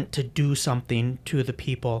is meant to do something to the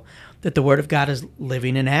people, that the Word of God is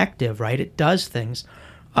living and active, right? It does things.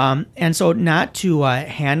 And so not to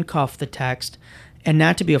handcuff the text and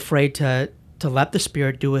not to be afraid to let the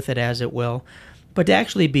Spirit do with it as it will, but to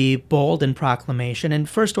actually be bold in proclamation. And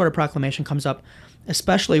first order proclamation comes up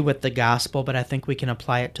especially with the gospel, but I think we can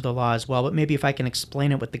apply it to the law as well. But maybe if I can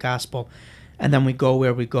explain it with the gospel, and then we go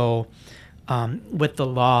where we go with the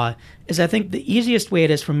law, is I think the easiest way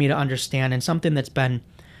it is for me to understand, and something that's been,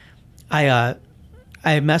 I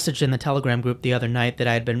messaged in the Telegram group the other night that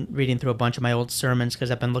I had been reading through a bunch of my old sermons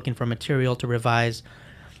because I've been looking for material to revise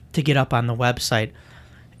to get up on the website.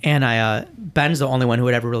 And Ben's the only one who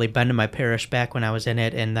had ever really been to my parish back when I was in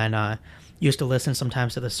it, and then used to listen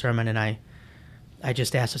sometimes to the sermon, and I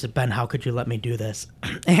just asked, I said, Ben, how could you let me do this?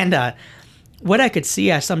 And what I could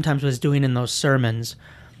see I sometimes was doing in those sermons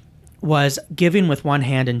was giving with one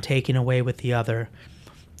hand and taking away with the other.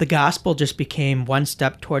 The gospel just became one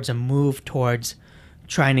step towards a move towards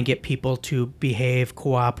trying to get people to behave,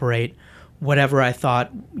 cooperate, whatever I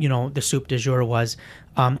thought, the soup du jour was,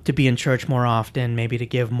 to be in church more often, maybe to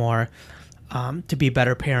give more, to be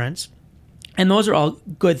better parents. And those are all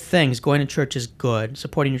good things. Going to church is good.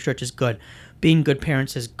 Supporting your church is good. Being good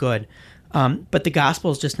parents is good. But the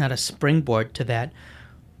gospel is just not a springboard to that.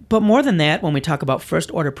 But more than that, when we talk about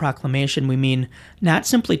first order proclamation, we mean not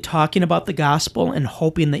simply talking about the gospel and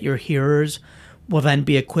hoping that your hearers will then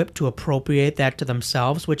be equipped to appropriate that to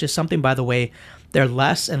themselves, which is something, by the way, they're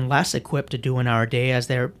less and less equipped to do in our day, as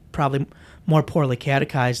they're probably more poorly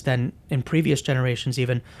catechized than in previous generations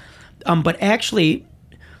even. But actually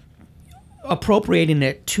appropriating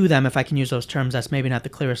it to them, if I can use those terms, that's maybe not the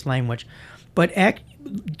clearest language, but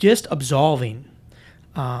just absolving,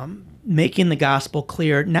 making the gospel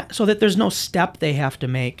clear, so that there's no step they have to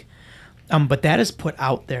make, but that is put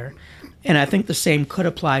out there. And I think the same could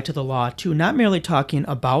apply to the law too, not merely talking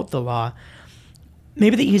about the law.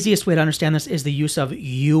 Maybe the easiest way to understand this is the use of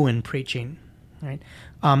you in preaching, right?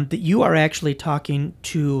 That you are actually talking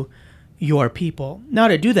to your people. Now,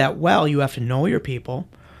 to do that well, you have to know your people.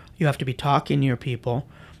 You have to be talking to your people.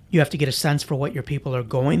 You have to get a sense for what your people are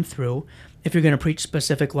going through. If you're going to preach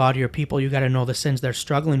specific law to your people, you got to know the sins they're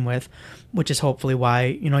struggling with, which is hopefully why,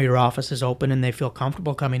 your office is open and they feel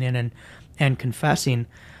comfortable coming in and confessing.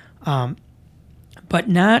 But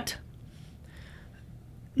not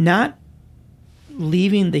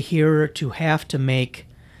leaving the hearer to have to make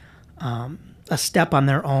a step on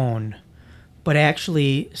their own, but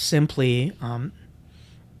actually simply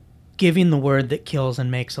giving the word that kills and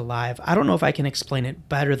makes alive. I don't know if I can explain it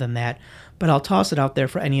better than that, but I'll toss it out there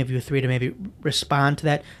for any of you three to maybe respond to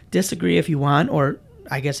that. Disagree if you want, or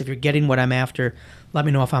I guess if you're getting what I'm after, let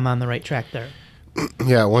me know if I'm on the right track there.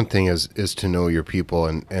 Yeah, one thing is to know your people,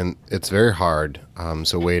 and it's very hard.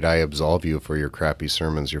 So Wade, I absolve you for your crappy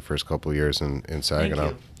sermons your first couple of years in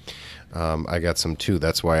Saginaw. I got some too.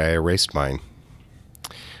 That's why I erased mine.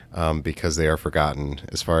 Because they are forgotten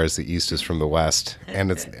as far as the East is from the West,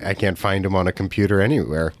 and I can't find them on a computer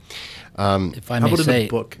anywhere. If I may say,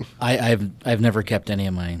 book? I've never kept any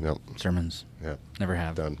of my sermons. Yeah, never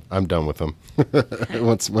have. Done. I'm done with them.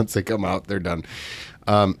 Once they come out, they're done.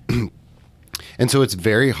 And so it's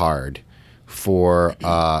very hard for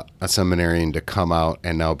a seminarian to come out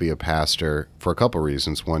and now be a pastor for a couple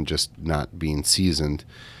reasons. One, just not being seasoned,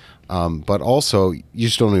 but also you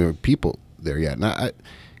just don't know your people there yet. And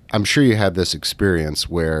I'm sure you had this experience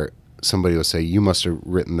where somebody will say, you must have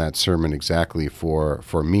written that sermon exactly for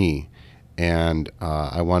me. And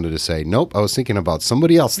I wanted to say, nope, I was thinking about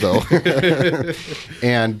somebody else, though.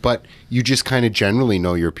 But you just kind of generally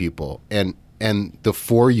know your people. And the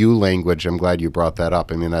for you language, I'm glad you brought that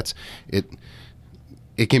up. I mean, that's it.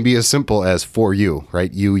 It can be as simple as for you,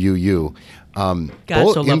 right? You. God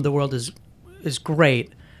so loved the world is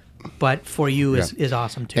great. But for you is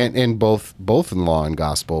awesome too. And both in law and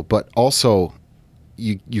gospel, but also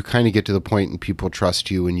you kind of get to the point and people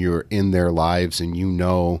trust you and you're in their lives and you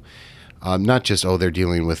know, not just, they're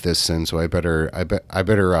dealing with this sin, so I better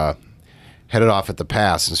head it off at the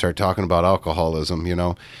pass and start talking about alcoholism, you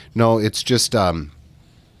know. No, it's just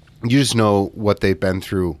you just know what they've been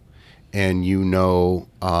through, and you know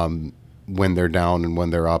when they're down and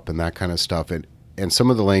when they're up and that kind of stuff. And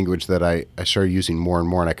some of the language that I started using more and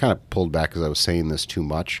more, and I kind of pulled back because I was saying this too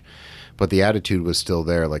much, but the attitude was still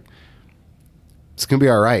there. Like, it's going to be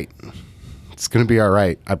all right. It's going to be all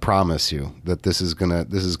right. I promise you that this is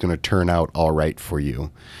gonna turn out all right for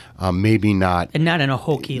you. Maybe not, and not in a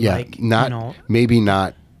hokey maybe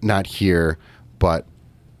not here, but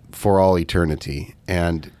for all eternity.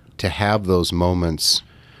 And to have those moments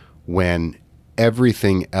when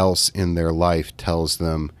everything else in their life tells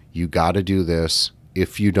them, you got to do this.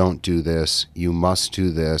 If you don't do this, you must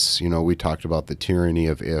do this. You know, we talked about the tyranny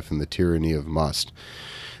of if and the tyranny of must.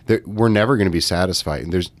 We're never going to be satisfied.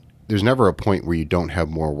 And there's never a point where you don't have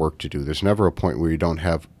more work to do. There's never a point where you don't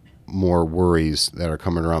have more worries that are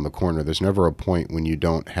coming around the corner. There's never a point when you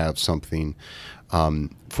don't have something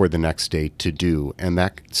for the next day to do. And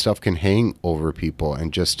that stuff can hang over people.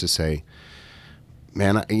 And just to say,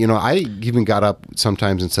 man, I even got up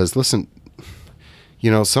sometimes and says, listen,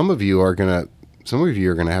 some of you are gonna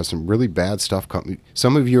have some really bad stuff come.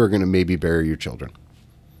 Some of you are gonna maybe bury your children.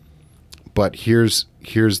 But here's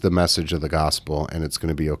the message of the gospel, and it's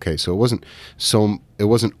gonna be okay. So it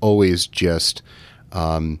wasn't always just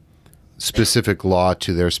specific law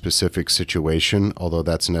to their specific situation, although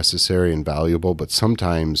that's necessary and valuable. But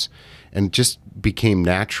sometimes, and it just became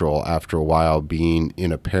natural after a while being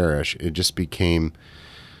in a parish. It just became.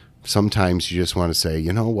 Sometimes you just want to say,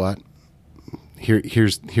 you know what?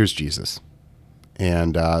 Here's Jesus,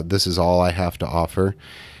 and this is all I have to offer,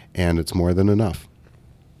 and it's more than enough.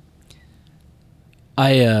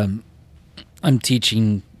 I'm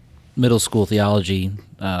teaching middle school theology.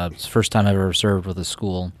 It's the first time I've ever served with a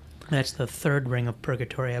school. That's the third ring of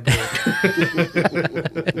purgatory, I believe.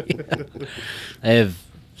 I have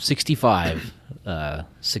 65 6th,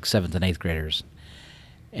 7th, and 8th graders.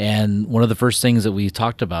 And one of the first things that we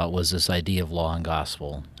talked about was this idea of law and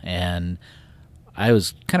gospel. And I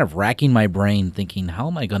was kind of racking my brain thinking, how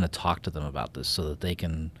am I going to talk to them about this so that they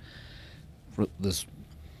can, this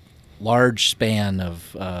large span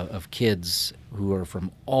of kids who are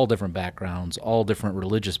from all different backgrounds, all different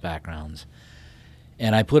religious backgrounds.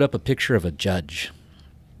 And I put up a picture of a judge.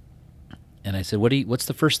 And I said, what's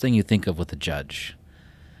the first thing you think of with a judge?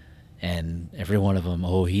 And every one of them,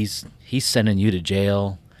 he's sending you to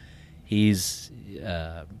jail. He's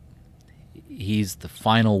the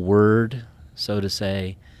final word, so to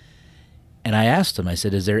say. And I asked him, I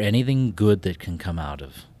said, is there anything good that can come out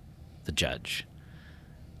of the judge?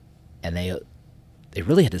 And they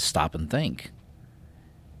really had to stop and think.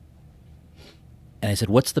 And I said,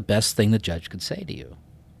 what's the best thing the judge could say to you?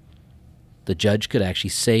 The judge could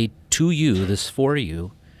actually say to you, this for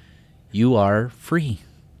you, you are free.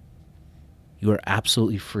 You are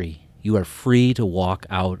absolutely free. You are free to walk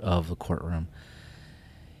out of the courtroom.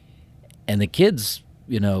 And the kids,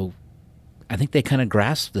 I think they kind of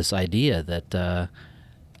grasped this idea that, the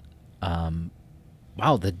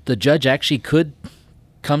judge actually could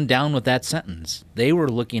come down with that sentence. They were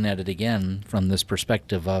looking at it again from this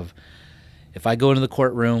perspective of, if I go into the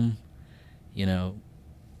courtroom,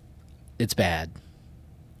 it's bad.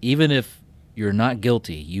 Even if you're not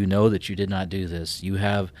guilty, you know that you did not do this. You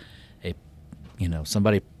have a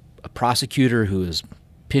prosecutor who is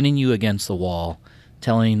pinning you against the wall,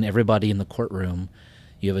 telling everybody in the courtroom.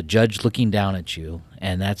 You have a judge looking down at you,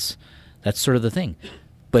 and that's sort of the thing.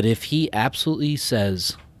 But if he absolutely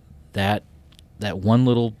says that one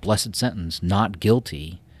little blessed sentence, not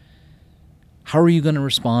guilty, how are you going to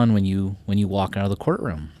respond when you walk out of the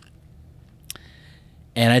courtroom?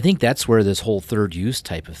 And I think that's where this whole third use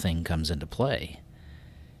type of thing comes into play.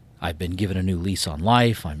 I've been given a new lease on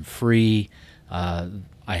life. I'm free. I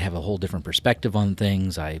have a whole different perspective on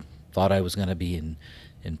things. I thought I was going to be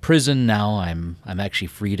in prison. Now I'm actually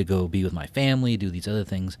free to go be with my family, do these other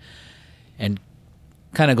things. And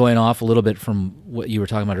kind of going off a little bit from what you were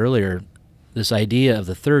talking about earlier, this idea of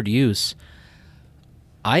the third use,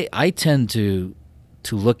 I tend to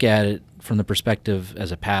look at it from the perspective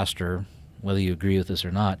as a pastor, whether you agree with this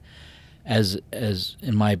or not, as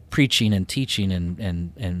in my preaching and teaching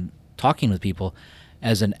and talking with people,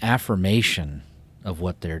 as an affirmation of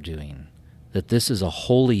what they're doing, that this is a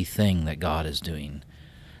holy thing that God is doing.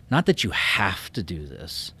 Not that you have to do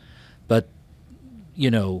this, but,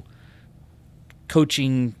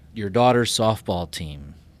 coaching your daughter's softball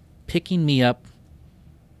team, picking me up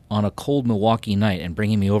on a cold Milwaukee night and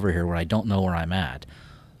bringing me over here where I don't know where I'm at,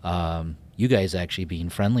 you guys actually being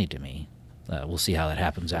friendly to me. We'll see how that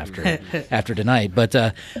happens after tonight. But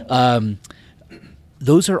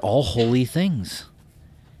those are all holy things.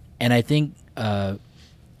 And I think, at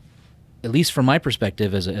least from my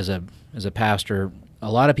perspective as a pastor,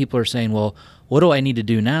 a lot of people are saying, well, what do I need to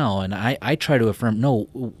do now? And I try to affirm,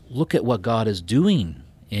 no, look at what God is doing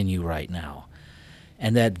in you right now.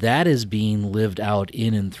 And that is being lived out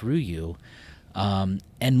in and through you. And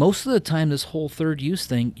most of the time, this whole third use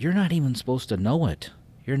thing, you're not even supposed to know it.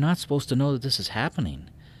 You're not supposed to know that this is happening.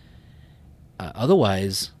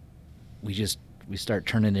 Otherwise, we start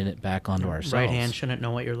turning it back onto ourselves. Right hand shouldn't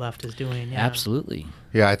know what your left is doing. Yeah. Absolutely.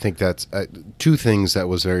 Yeah, I think that's two things that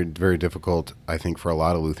was very, very difficult, I think, for a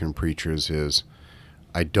lot of Lutheran preachers is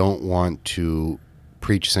I don't want to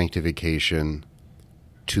preach sanctification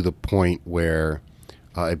to the point where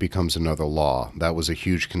it becomes another law. That was a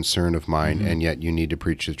huge concern of mine, and yet you need to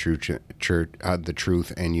preach the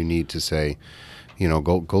truth, and you need to say,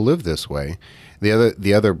 go live this way.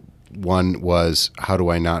 The other one was, how do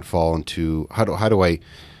I not fall into how do I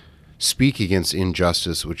speak against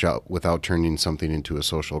injustice without turning something into a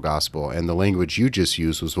social gospel? And the language you just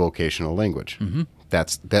used was vocational language. Mm-hmm.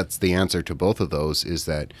 That's the answer to both of those. Is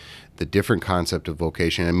that the different concept of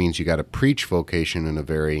vocation? It means you got to preach vocation in a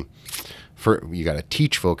very you got to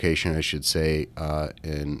teach vocation, I should say,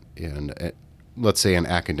 in let's say an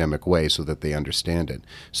academic way, so that they understand it,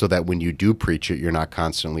 so that when you do preach it, you're not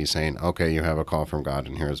constantly saying, okay, you have a call from God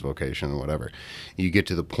and here's vocation and whatever. You get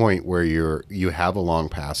to the point where you have a long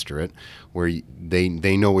pastorate where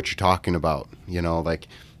they know what you're talking about.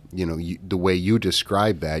 The way you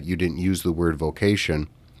describe that, you didn't use the word vocation,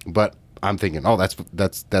 but I'm thinking, oh,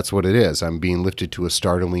 that's what it is. I'm being lifted to a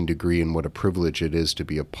startling degree, and what a privilege it is to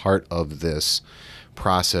be a part of this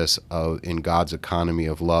process in God's economy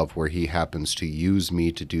of love, where he happens to use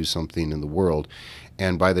me to do something in the world.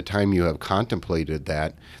 And by the time you have contemplated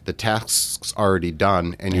that, the task's already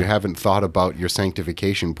done, and you haven't thought about your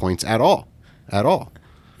sanctification points at all.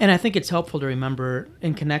 And I think it's helpful to remember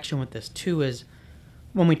in connection with this too, is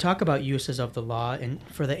when we talk about uses of the law, and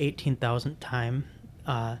for the 18,000th time,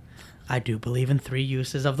 I do believe in 3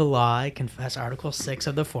 uses of the law. I confess Article 6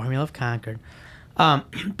 of the Formula of Concord.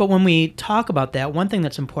 But when we talk about that, one thing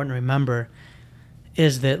that's important to remember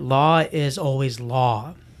is that law is always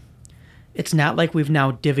law. It's not like we've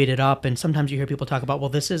now divvied it up, and sometimes you hear people talk about, well,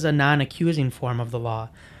 this is a non-accusing form of the law.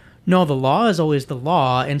 No, the law is always the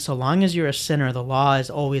law, and so long as you're a sinner, the law is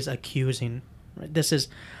always accusing. Right? This is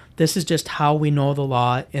just how we know the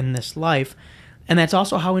law in this life. And that's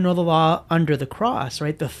also how we know the law under the cross,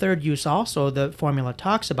 right? The third use also, the formula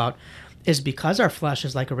talks about, is because our flesh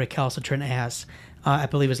is like a recalcitrant ass, I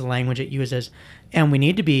believe is the language it uses, and we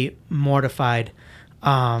need to be mortified.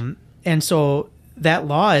 And so that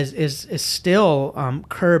law is still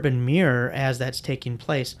curb and mirror as that's taking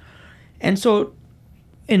place. And so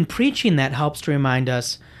in preaching, that helps to remind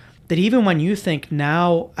us that even when you think,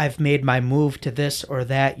 now I've made my move to this or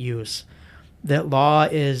that use, that law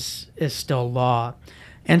is still law.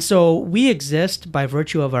 And so we exist by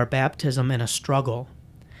virtue of our baptism in a struggle.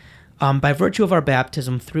 By virtue of our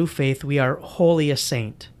baptism through faith, we are wholly a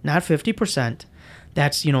saint, not 50%.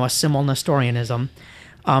 That's, a simul Nestorianism.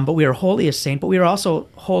 But we are wholly a saint, but we are also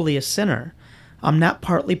wholly a sinner. Not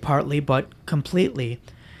partly, but completely.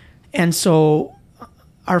 And so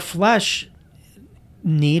our flesh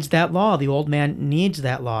needs that law. The old man needs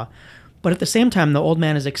that law. But at the same time, the old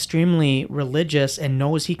man is extremely religious and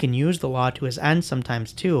knows he can use the law to his end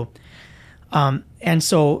sometimes too. And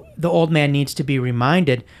so the old man needs to be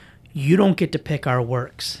reminded, you don't get to pick our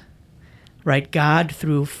works, right? God,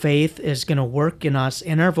 through faith, is going to work in us,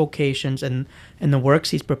 in our vocations, and the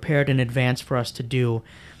works he's prepared in advance for us to do.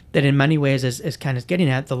 That in many ways is kind of getting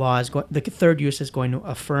at the law. The third use is going to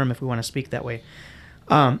affirm, if we want to speak that way.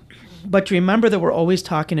 But to remember that we're always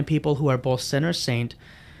talking to people who are both sinner and saint,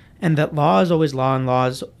 and that law is always law,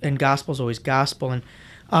 and gospel is always gospel.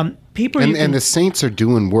 And people and the saints are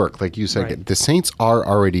doing work, like you said. Right. The saints are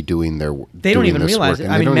already doing their work. They don't even realize it.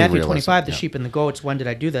 I mean, Matthew 25, the yeah. sheep and the goats, when did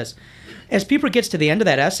I do this? As Pieper gets to the end of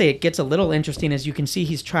that essay, it gets a little interesting. As you can see,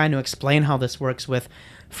 he's trying to explain how this works with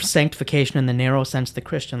sanctification in the narrow sense of the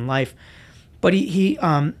Christian life. But he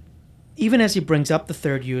even as he brings up the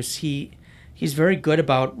third use, he's very good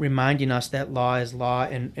about reminding us that law is law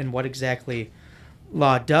and what exactly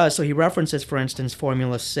law does. So he references, for instance,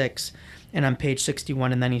 Formula 6, and on page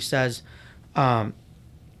 61, and then he says,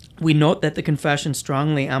 we note that the confession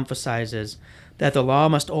strongly emphasizes that the law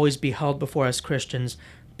must always be held before us Christians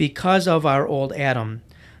because of our old Adam,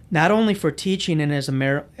 not only for teaching and as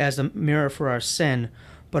a mirror for our sin,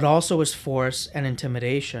 but also as force and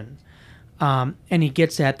intimidation. And he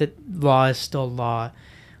gets at that law is still law.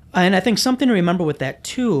 And I think something to remember with that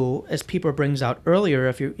too, as Pieper brings out earlier,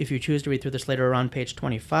 if you choose to read through this later around page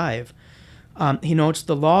 25, he notes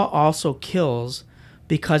the law also kills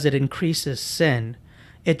because it increases sin.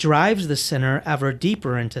 It drives the sinner ever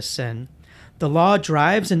deeper into sin. The law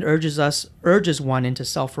drives and urges one into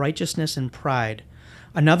self-righteousness and pride,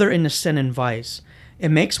 another into sin and vice. It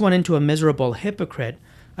makes one into a miserable hypocrite,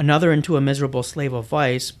 another into a miserable slave of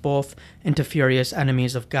vice, both into furious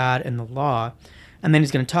enemies of God and the law. And then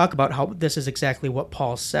he's going to talk about how this is exactly what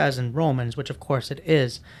Paul says in Romans, which of course it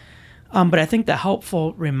is. But I think the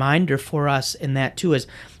helpful reminder for us in that too is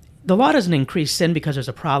the law doesn't increase sin because there's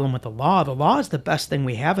a problem with the law. The law is the best thing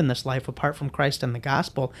we have in this life apart from Christ and the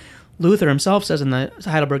gospel. Luther himself says in the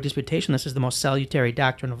Heidelberg Disputation, this is the most salutary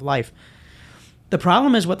doctrine of life. The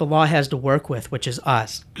problem is what the law has to work with, which is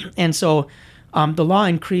us. And so the law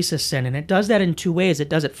increases sin, and it does that in two ways. It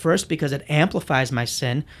does it first because it amplifies my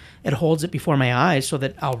sin. It holds it before my eyes so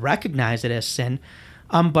that I'll recognize it as sin.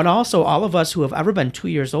 But also, all of us who have ever been 2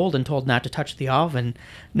 years old and told not to touch the oven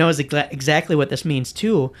knows exactly what this means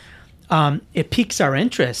too. It piques our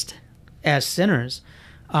interest as sinners.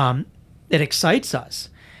 It excites us.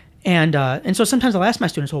 And so sometimes I'll ask my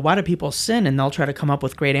students, well, why do people sin? And they'll try to come up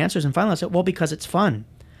with great answers. And finally I'll say, well, because it's fun.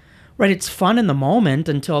 Right? It's fun in the moment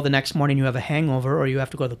until the next morning you have a hangover or you have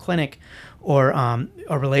to go to the clinic or a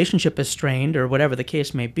relationship is strained or whatever the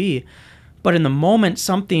case may be. But in the moment,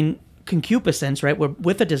 something concupiscence, right? We're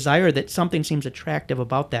with a desire that something seems attractive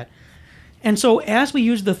about that. And so as we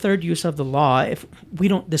use the third use of the law, if we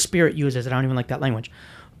don't, the Spirit uses it, I don't even like that language,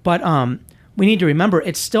 but we need to remember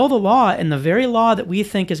it's still the law, and the very law that we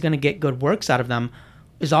think is going to get good works out of them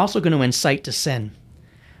is also going to incite to sin,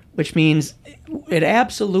 which means it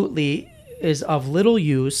absolutely is of little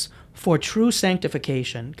use for true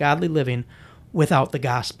sanctification, godly living, without the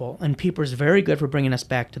gospel. And Pieper's very good for bringing us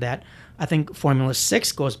back to that. I think Formula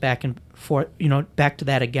 6 goes back and forth, back to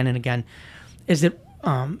that again and again, is that,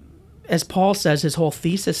 as Paul says, his whole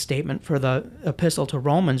thesis statement for the epistle to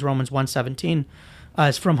Romans 1:17,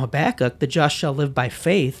 is from Habakkuk, the just shall live by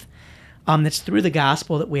faith. It's through the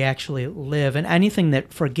gospel that we actually live. And anything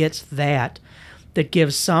that forgets that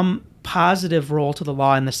gives some positive role to the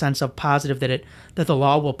law in the sense of positive that the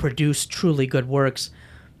law will produce truly good works,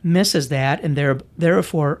 misses that, and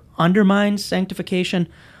therefore undermines sanctification,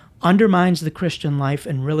 undermines the Christian life,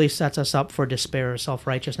 and really sets us up for despair or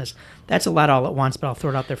self-righteousness. That's a lot all at once, but I'll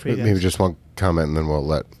throw it out there for you guys. Maybe just one comment, and then we'll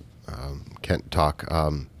let Kent talk.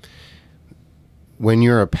 When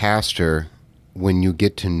you're a pastor, when you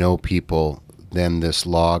get to know people, then this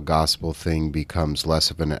law gospel thing becomes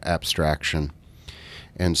less of an abstraction.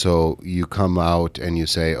 And so you come out and you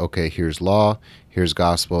say, okay, here's law, here's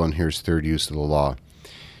gospel, and here's third use of the law.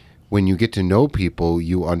 When you get to know people,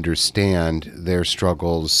 you understand their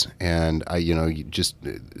struggles, and you just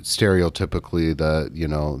stereotypically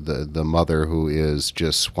the mother who is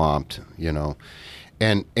just swamped,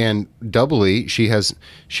 and doubly she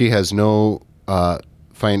has no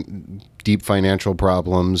deep financial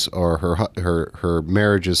problems, or her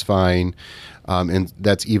marriage is fine, and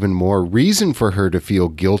that's even more reason for her to feel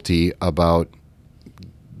guilty about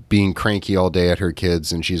being cranky all day at her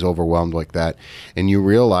kids, and she's overwhelmed like that. And you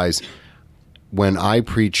realize, when I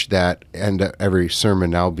preach that, and every sermon,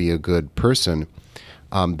 now be a good person,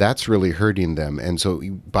 that's really hurting them. And so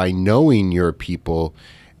by knowing your people,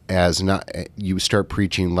 as not, you start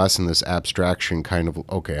preaching less in this abstraction kind of,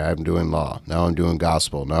 okay, I'm doing law, now I'm doing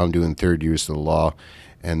gospel, now I'm doing third use of the law,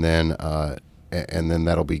 and then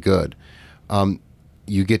that'll be good.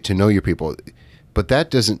 You get to know your people, but it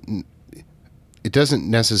doesn't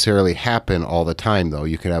necessarily happen all the time, though.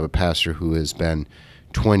 You could have a pastor who has been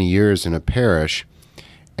 20 years in a parish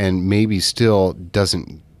and maybe still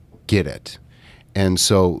doesn't get it. And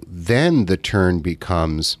so then the turn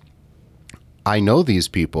becomes, I know these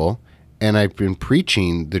people, and I've been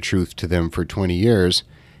preaching the truth to them for 20 years,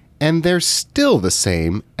 and they're still the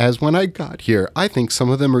same as when I got here. I think some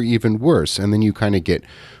of them are even worse. And then you kind of get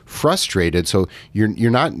frustrated. So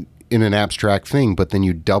you're not in an abstract thing, but then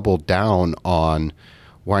you double down on,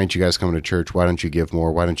 why aren't you guys coming to church? Why don't you give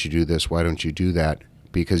more? Why don't you do this? Why don't you do that?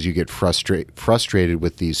 Because you get frustrated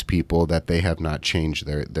with these people that they have not changed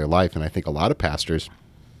their life. And I think a lot of pastors,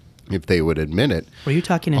 if they would admit it. Were you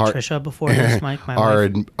talking to Trisha before this, Mike? My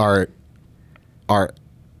wife?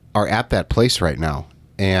 Are at that place right now.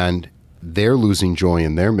 And they're losing joy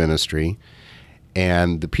in their ministry.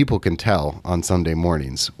 And the people can tell on Sunday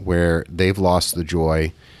mornings where they've lost the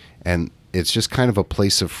joy. And it's just kind of a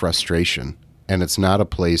place of frustration. And it's not a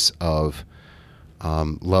place of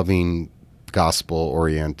loving,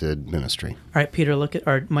 gospel-oriented ministry. All right, Peter,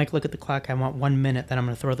 Mike, look at the clock. I want 1 minute, then I'm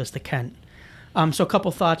going to throw this to Kent. So a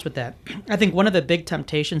couple thoughts with that. I think one of the big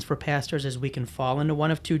temptations for pastors is we can fall into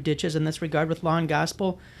one of two ditches in this regard with law and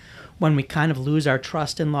gospel. When we kind of lose our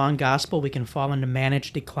trust in law and gospel, we can fall into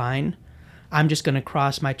managed decline. I'm just going to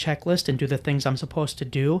cross my checklist and do the things I'm supposed to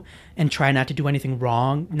do and try not to do anything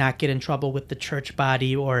wrong, not get in trouble with the church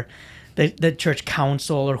body or the church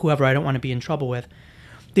council or whoever I don't want to be in trouble with.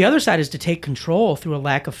 The other side is to take control through a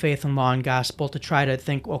lack of faith in law and gospel to try to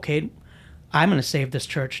think, okay, I'm going to save this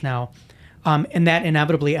church now. And that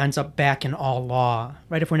inevitably ends up back in all law,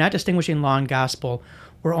 right? If we're not distinguishing law and gospel,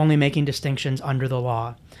 we're only making distinctions under the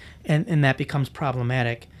law, and that becomes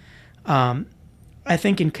problematic. I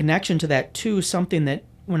think in connection to that, too, something that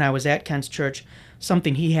when I was at Kent's church,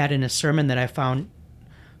 something he had in a sermon that I found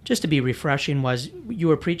just to be refreshing was you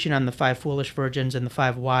were preaching on the 5 foolish virgins and the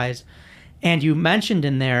 5 wise, and you mentioned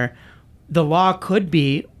in there the law could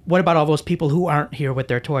be, what about all those people who aren't here with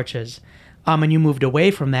their torches? And you moved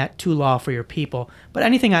away from that to law for your people. But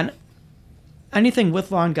anything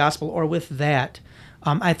with law and gospel or with that,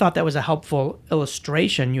 I thought that was a helpful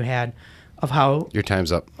illustration you had of how your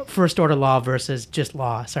time's up. First order law versus just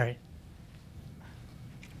law. Sorry.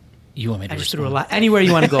 You want me to I just respond? threw a lot. Anywhere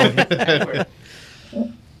you want to go.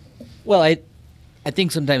 Well, I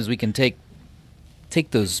think sometimes we can take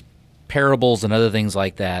those parables and other things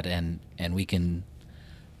like that, and we can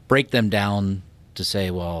break them down to say,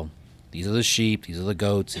 well, these are the sheep, these are the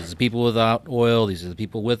goats, these are the people without oil, these are the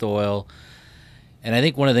people with oil. And I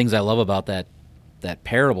think one of the things I love about that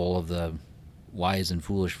parable of the wise and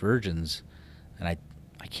foolish virgins, and I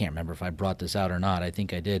can't remember if I brought this out or not, I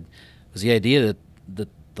think I did, was the idea that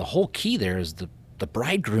the whole key there is the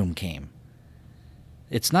bridegroom came.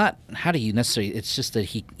 It's not how do you necessarily, it's just that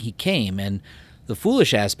he came, and the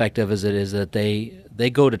foolish aspect of it is that they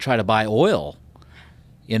go to try to buy oil.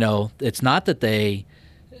 You know, it's not that they're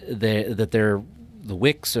the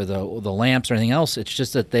wicks or the lamps or anything else. It's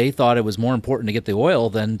just that they thought it was more important to get the oil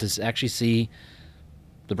than to actually see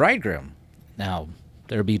the bridegroom. Now,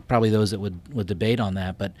 there would be probably those that would debate on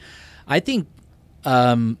that, but I think,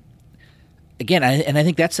 again, I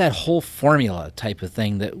think that's that whole formula type of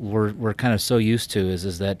thing that we're kind of so used to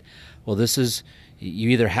is that, well, this is, you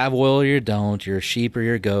either have oil or you don't, you're a sheep or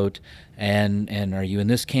you're a goat, and are you in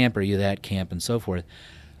this camp or are you that camp and so forth.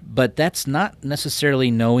 But that's not necessarily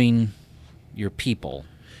knowing your people.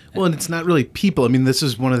 Well, and it's not really people. I mean, this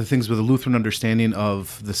is one of the things with the Lutheran understanding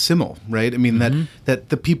of the simul, right? I mean, that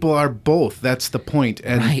the people are both. That's the point.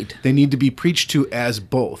 And they need to be preached to as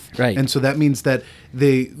both. Right. And so that means that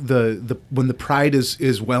when the pride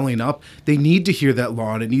is welling up, they need to hear that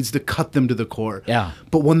law, and it needs to cut them to the core. Yeah.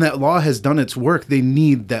 But when that law has done its work, they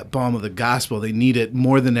need that balm of the gospel. They need it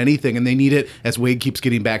more than anything, and they need it, as Wade keeps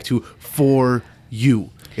getting back to, for you.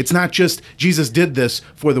 It's not just Jesus did this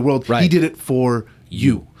for the world. Right. He did it for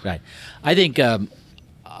you. Right. I think I'm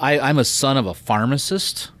a son of a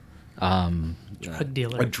pharmacist. Drug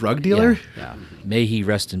dealer. A drug dealer? Yeah. May he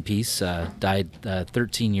rest in peace. Died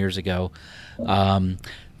 13 years ago.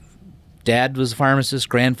 Dad was a pharmacist.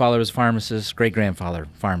 Grandfather was a pharmacist. Great-grandfather,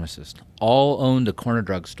 pharmacist. All owned a corner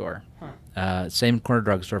drugstore. Same corner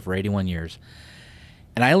drugstore for 81 years.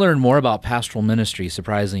 And I learned more about pastoral ministry,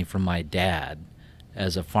 surprisingly, from my dad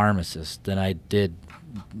as a pharmacist than I did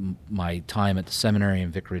my time at the seminary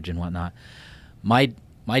and vicarage and whatnot. my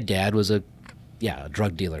dad was a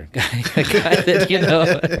drug dealer guy. A guy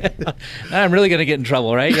that, I'm really going to get in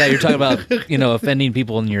trouble, right? Yeah, you're talking about, offending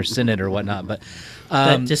people in your synod or whatnot. But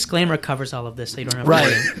the disclaimer covers all of this, so you don't have right.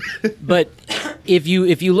 to worry. But if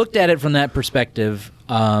you looked at it from that perspective,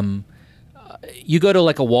 you go to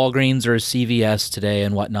like a Walgreens or a CVS today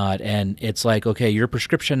and whatnot, and it's like, okay, your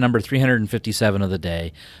prescription number 357 of the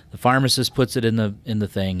day. The pharmacist puts it in the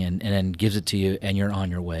thing and then gives it to you, and you're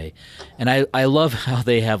on your way. And I love how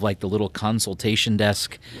they have like the little consultation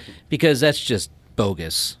desk, because that's just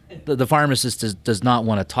bogus. The pharmacist does not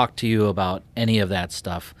want to talk to you about any of that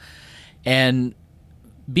stuff. And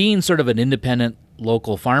being sort of an independent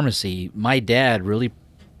local pharmacy, my dad really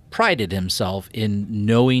prided himself in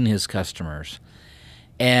knowing his customers.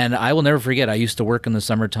 And I will never forget, I used to work in the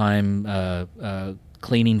summertime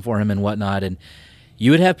cleaning for him and whatnot, and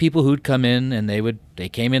you would have people who'd come in and they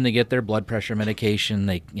came in to get their blood pressure medication.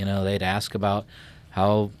 They'd ask about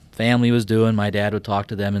how family was doing. My dad would talk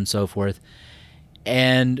to them and so forth.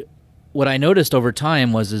 And what I noticed over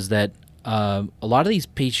time is that a lot of these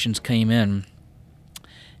patients came in,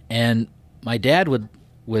 and my dad would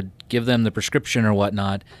give them the prescription or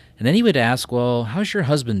whatnot, and then he would ask, well, how's your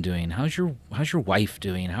husband doing? How's your wife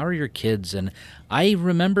doing? How are your kids? And I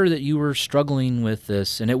remember that you were struggling with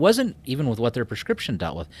this, and it wasn't even with what their prescription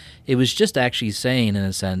dealt with. It was just actually saying, in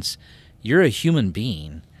a sense, you're a human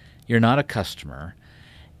being. You're not a customer.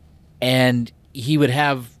 And he would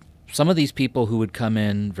have some of these people who would come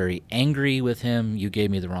in very angry with him. You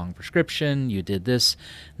gave me the wrong prescription. You did this.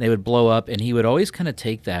 They would blow up, and he would always kind of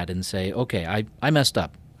take that and say, okay, I messed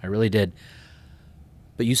up. I really did.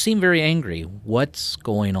 But you seem very angry. What's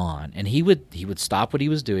going on? And he would stop what he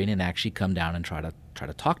was doing and actually come down and try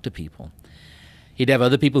to talk to people. He'd have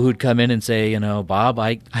other people who'd come in and say, Bob,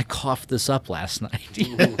 I coughed this up last night.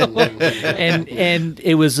 And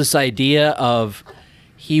it was this idea of,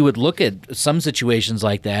 he would look at some situations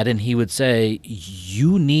like that and he would say,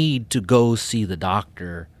 you need to go see the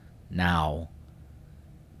doctor now,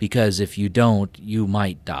 because if you don't, you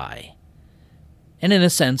might die. And in a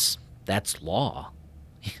sense, that's law.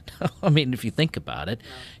 I mean, if you think about it,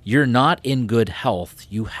 you're not in good health.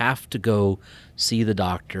 You have to go see the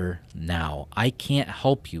doctor now. I can't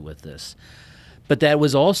help you with this. But that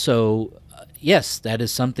was also, yes, that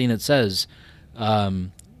is something that says,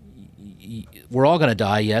 we're all going to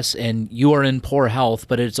die, yes, and you are in poor health,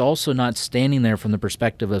 but it's also not standing there from the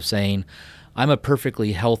perspective of saying, I'm a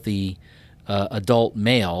perfectly healthy adult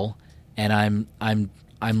male, and I'm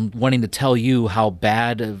wanting to tell you how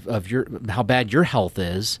bad how bad your health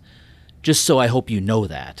is, just so I hope you know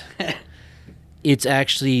that. It's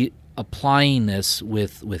actually applying this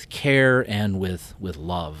with care and with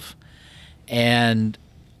love. And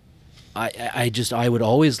I would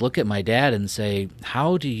always look at my dad and say,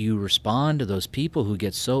 how do you respond to those people who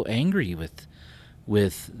get so angry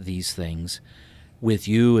with these things, with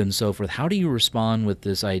you and so forth? How do you respond with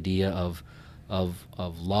this idea of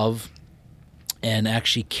love and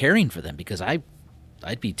actually caring for them? Because I'd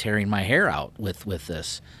be tearing my hair out with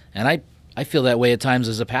this, and I feel that way at times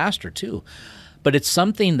as a pastor too. But it's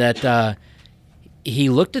something that he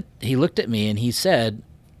looked at me and he said,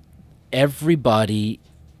 everybody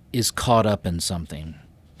is caught up in something.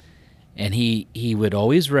 And he would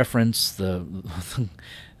always reference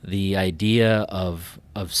the idea of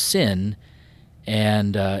sin.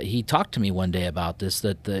 And he talked to me one day about this,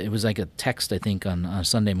 that it was like a text, I think, on a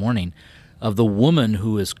Sunday morning, of the woman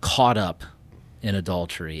who is caught up in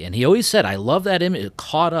adultery. And he always said, I love that image,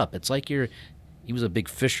 caught up. It's like he was a big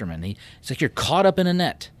fisherman. It's like you're caught up in a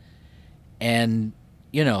net. And,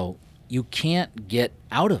 you can't get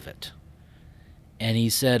out of it. And he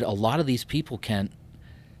said a lot of these people can't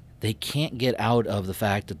get out of the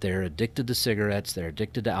fact that they're addicted to cigarettes, they're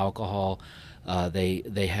addicted to alcohol,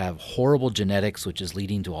 they have horrible genetics, which is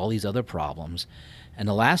leading to all these other problems. And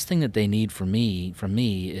the last thing that they need from me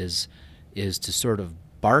is to sort of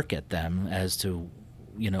bark at them as to,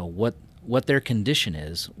 what their condition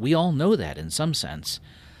is. We all know that in some sense.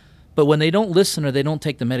 But when they don't listen or they don't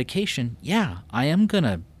take the medication, I'm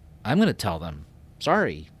gonna tell them,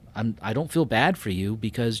 sorry, I don't feel bad for you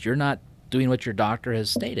because you're not doing what your doctor has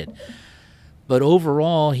stated. But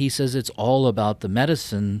overall, he says it's all about the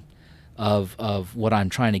medicine of what I'm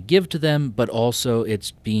trying to give to them, but also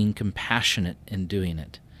it's being compassionate in doing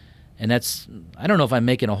it. And that's, I don't know if I'm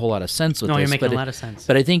making a whole lot of sense with this. No, you're making a lot of sense.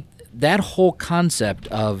 But I think that whole concept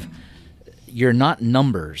of you're not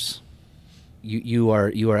numbers. You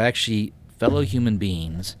are actually fellow human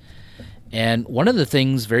beings. And one of the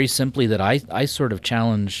things, very simply, that I sort of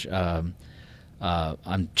challenge, I'm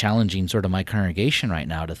challenging sort of my congregation right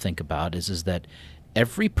now to think about is that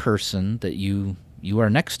every person that you are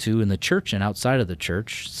next to in the church and outside of the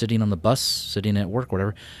church, sitting on the bus, sitting at work,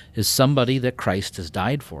 whatever, is somebody that Christ has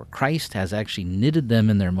died for. Christ has actually knitted them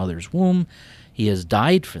in their mother's womb. He has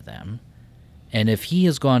died for them. And if he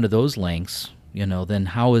has gone to those lengths, then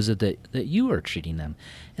how is it that you are treating them?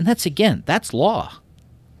 And that's law.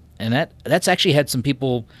 And that's actually had some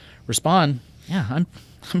people respond, yeah, I'm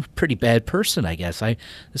a pretty bad person, I guess.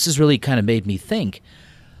 This has really kind of made me think.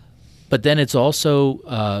 But then it's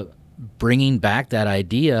also bringing back that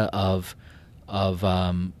idea of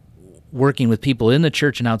working with people in the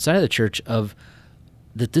church and outside of the church, of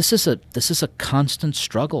that this is a constant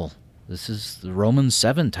struggle. This is the Romans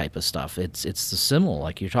 7 type of stuff. It's the symbol,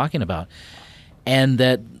 like you're talking about, and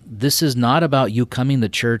that this is not about you coming to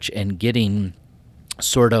church and getting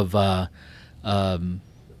sort of the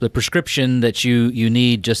prescription that you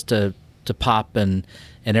need just to pop and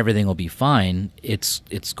everything will be fine.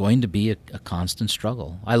 It's going to be a constant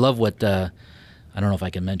struggle. I love what I don't know if I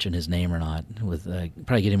can mention his name or not. With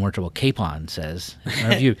probably getting more trouble. Capon says.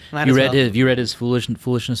 Have you read his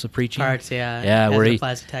Foolishness of Preaching? Parts, yeah. Yeah, where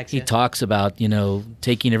he talks about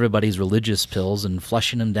taking everybody's religious pills and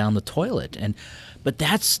flushing them down the toilet, but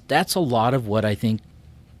that's a lot of what I think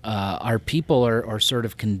our people are sort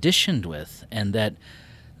of conditioned with, and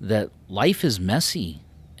that life is messy,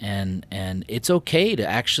 and it's okay to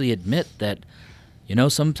actually admit that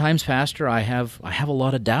sometimes, Pastor, I have a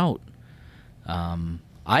lot of doubt.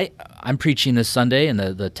 I'm preaching this Sunday, and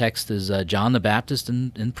the text is John the Baptist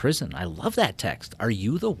in prison. I love that text. Are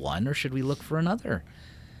you the one, or should we look for another?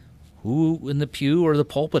 Who in the pew or the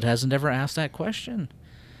pulpit hasn't ever asked that question?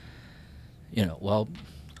 Well,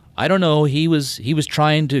 I don't know. He was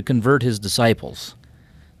trying to convert his disciples.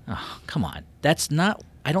 Oh, come on.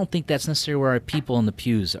 I don't think that's necessarily where our people in the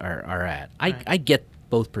pews are at. Right. I get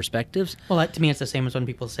both perspectives. Well, to me, it's the same as when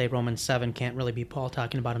people say Romans 7 can't really be Paul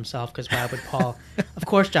talking about himself, because why would Paul? Of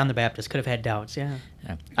course, John the Baptist could have had doubts, yeah.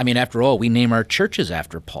 I mean, after all, we name our churches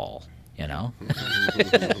after Paul,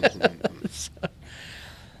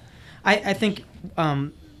 I think,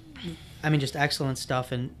 just excellent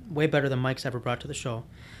stuff, and way better than Mike's ever brought to the show.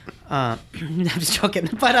 I'm just joking,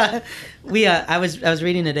 but I was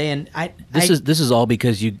reading today, and this is all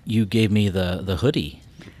because you gave me the hoodie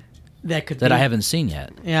that I haven't seen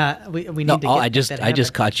yet. Yeah, we need to. I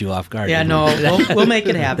just caught you off guard. Yeah, no, we'll make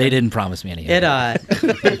it happen. They didn't promise me anything.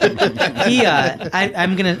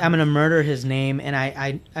 I'm gonna murder his name, and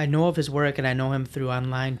I know of his work, and I know him through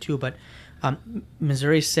online too. But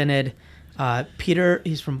Missouri Synod, Peter,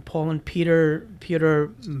 he's from Poland. Peter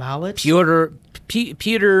Malas.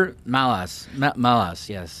 Peter Malas,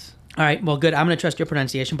 yes. All right, well, good. I'm going to trust your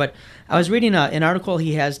pronunciation. But I was reading an article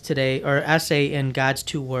he has today, or essay in God's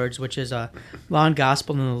Two Words, which is Law and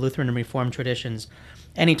Gospel in the Lutheran and Reformed traditions.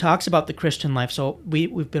 And he talks about the Christian life. So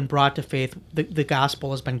we've been brought to faith. The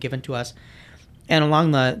gospel has been given to us. And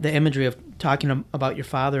along the imagery of talking about your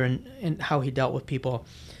father and how he dealt with people,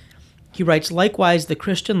 he writes, likewise, the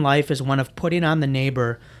Christian life is one of putting on the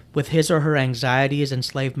neighbor with his or her anxieties,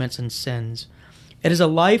 enslavements, and sins. It is a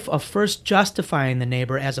life of first justifying the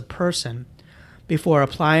neighbor as a person before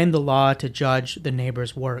applying the law to judge the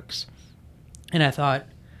neighbor's works. And I thought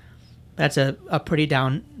that's a pretty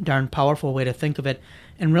darn powerful way to think of it,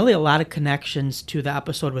 and really a lot of connections to the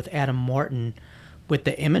episode with Adam Morton with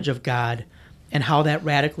the image of God and how that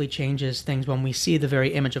radically changes things when we see the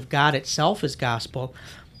very image of God itself as gospel,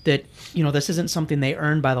 that this isn't something they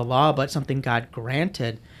earned by the law, but something God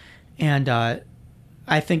granted. And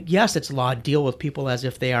I think, yes, it's law, deal with people as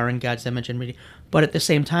if they are in God's image and reading, but at the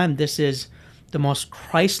same time, this is the most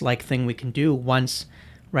Christ-like thing we can do once,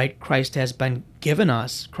 right, Christ has been given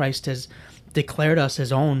us. Christ has declared us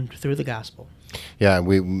his own through the gospel. Yeah,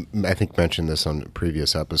 I think mentioned this on a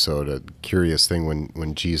previous episode, a curious thing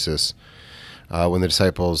when Jesus, when the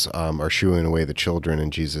disciples are shooing away the children,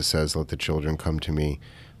 and Jesus says, let the children come to me,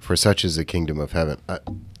 for such is the kingdom of heaven.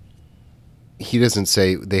 He doesn't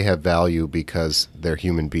say they have value because they're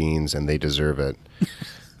human beings and they deserve it.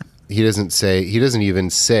 He doesn't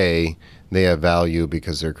even say they have value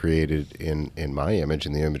because they're created in my image,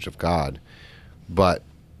 in the image of God, but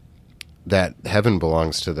that heaven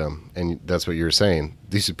belongs to them. And that's what you're saying.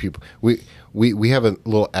 These are people, we have a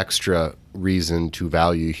little extra reason to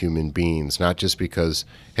value human beings, not just because,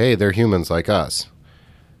 hey, they're humans like us.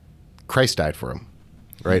 Christ died for them.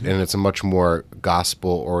 Right, and it's a much more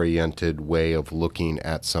gospel-oriented way of looking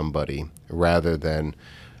at somebody rather than,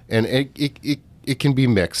 and it can be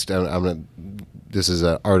mixed. This is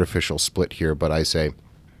an artificial split here, but I say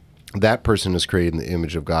that person is created in the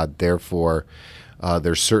image of God. Therefore,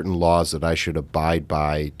 there's certain laws that I should abide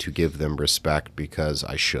by to give them respect because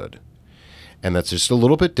I should. and that's just a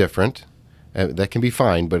little bit different. That can be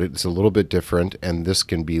fine, but it's a little bit different, and this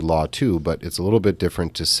can be law too, but it's a little bit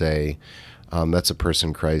different to say that's a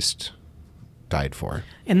person Christ died for.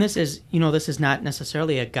 And this is not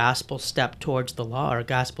necessarily a gospel step towards the law or a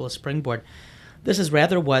gospel springboard. This is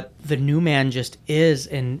rather what the new man just is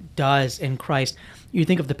and does in Christ. You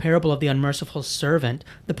think of the parable of the unmerciful servant.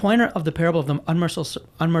 The point of the parable of the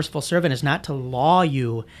unmerciful servant is not to law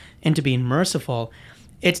you into being merciful.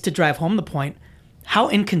 It's to drive home the point. How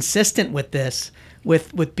inconsistent with this,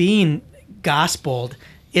 with being gospeled,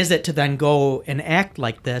 is it to then go and act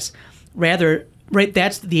like this? Rather, right,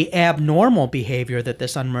 that's the abnormal behavior that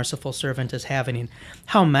this unmerciful servant is having.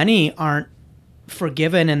 How many aren't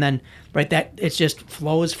forgiven, and then, right, that it just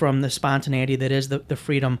flows from the spontaneity that is the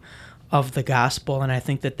freedom of the gospel. And I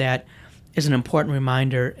think that is an important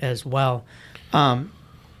reminder as well.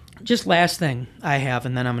 Just last thing I have,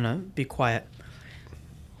 and then I'm going to be quiet.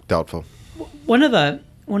 Doubtful. One of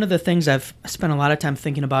the things I've spent a lot of time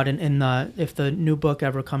thinking about if the new book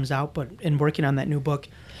ever comes out, but in working on that new book,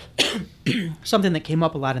 something that came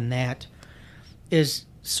up a lot in that is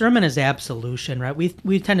sermon as absolution, right?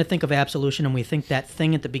 We tend to think of absolution, and we think that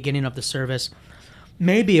thing at the beginning of the service.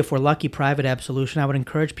 Maybe if we're lucky, private absolution. I would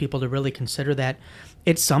encourage people to really consider that.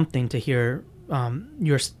 It's something to hear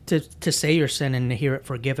to say your sin and to hear it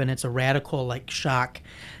forgiven. It's a radical shock,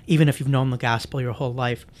 even if you've known the gospel your whole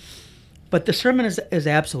life. But the sermon is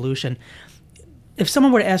absolution. If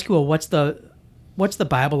someone were to ask you, well, what's the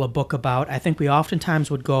Bible a book about? I think we oftentimes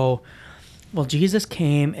would go, well, Jesus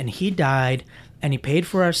came and he died and he paid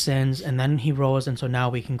for our sins and then he rose, and so now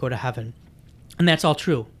we can go to heaven. And that's all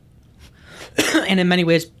true. And in many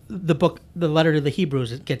ways, the letter to the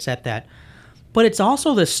Hebrews, it gets at that. But it's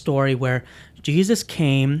also this story where Jesus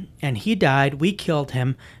came and he died, we killed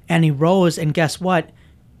him, and he rose, and guess what?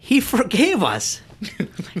 He forgave us.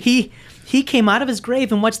 He came out of his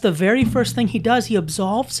grave, and what's the very first thing he does? He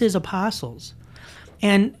absolves his apostles.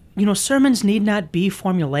 And, sermons need not be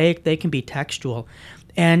formulaic. They can be textual.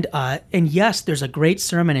 And yes, there's a great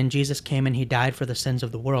sermon in Jesus came and he died for the sins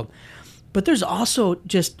of the world. But there's also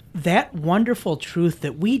just that wonderful truth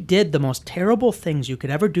that we did the most terrible things you could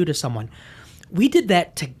ever do to someone. We did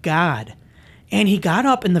that to God. And he got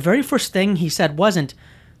up, and the very first thing he said wasn't,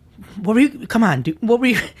 what were you, come on, dude, what were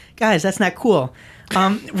you, guys, that's not cool.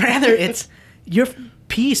 Rather, it's your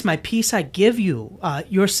peace, my peace I give you.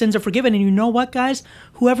 Your sins are forgiven. And you know what, guys?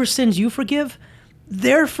 Whoever sins you forgive,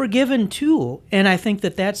 they're forgiven too. And I think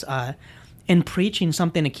that's in preaching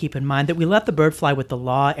something to keep in mind, that we let the bird fly with the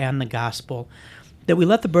law and the gospel, that we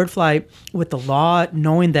let the bird fly with the law,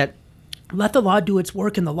 knowing that let the law do its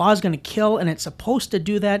work, and the law is going to kill, and it's supposed to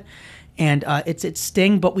do that. And it's its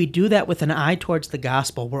sting, but we do that with an eye towards the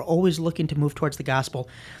gospel. We're always looking to move towards the gospel.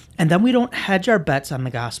 And then we don't hedge our bets on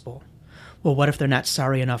the gospel. Well, what if they're not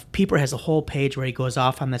sorry enough? Pieper has a whole page where he goes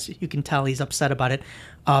off on this. You can tell he's upset about it.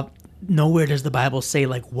 Nowhere does the Bible say,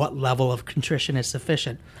 what level of contrition is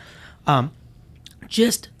sufficient.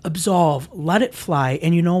 Just absolve, let it fly.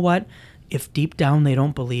 And you know what? If deep down they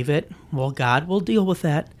don't believe it, well, God will deal with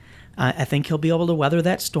that. I think he'll be able to weather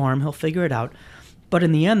that storm. He'll figure it out. But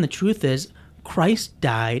in the end, the truth is, Christ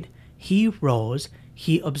died, he rose,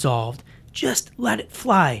 he absolved. Just let it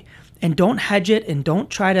fly. And don't hedge it, and don't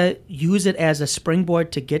try to use it as a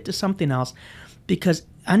springboard to get to something else, because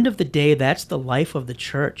end of the day, that's the life of the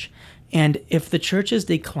church. And if the church is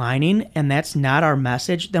declining and that's not our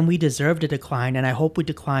message, then we deserve to decline. And I hope we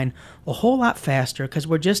decline a whole lot faster, because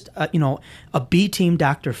we're just, a B team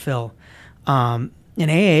Dr. Phil, an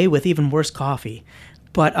AA with even worse coffee.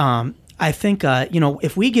 But I think,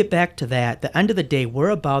 if we get back to that, the end of the day, we're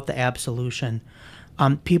about the absolution.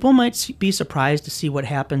 People might be surprised to see what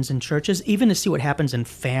happens in churches, even to see what happens in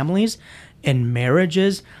families and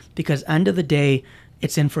marriages, because end of the day,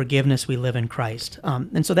 it's in forgiveness we live in Christ.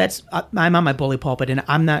 And so that's, I'm on my bully pulpit, and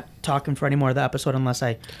I'm not talking for any more of the episode unless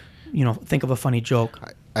I, think of a funny joke.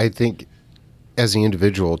 I think as an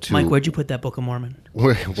individual too. Mike, where'd you put that Book of Mormon?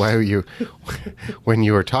 Why were you, when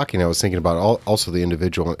you were talking, I was thinking about also the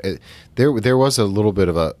individual. There was a little bit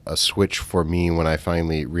of a switch for me when I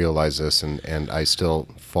finally realized this, and I still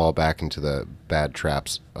fall back into the bad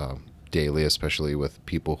traps daily, especially with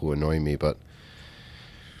people who annoy me. But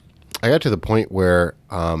I got to the point where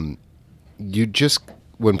when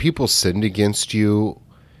people sinned against you,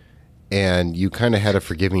 and you kind of had a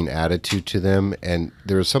forgiving attitude to them, and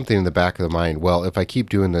there was something in the back of the mind, well, if I keep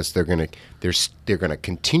doing this, they're gonna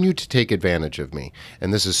continue to take advantage of me.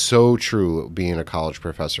 And this is so true being a college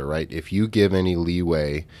professor, right? If you give any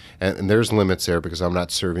leeway, and there's limits there, because I'm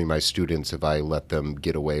not serving my students if I let them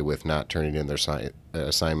get away with not turning in their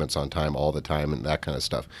assignments on time all the time and that kind of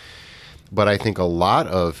stuff. But I think a lot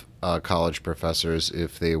of college professors,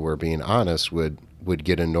 if they were being honest, would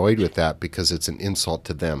get annoyed with that because it's an insult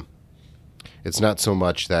to them. It's not so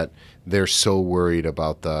much that they're so worried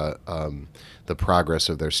about the progress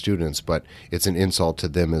of their students, but it's an insult to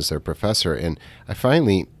them as their professor. And I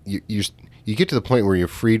finally, you get to the point where you're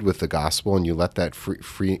freed with the gospel and you let that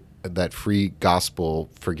free gospel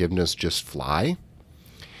forgiveness just fly.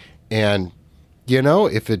 And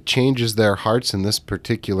if it changes their hearts in this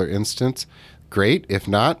particular instance, great. If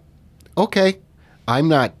not, okay. I'm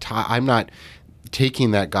not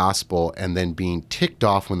taking that gospel and then being ticked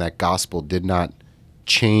off when that gospel did not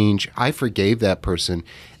change. I forgave that person,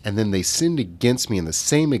 and then they sinned against me in the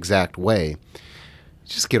same exact way.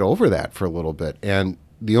 Just get over that for a little bit. And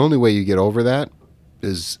the only way you get over that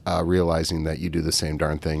is realizing that you do the same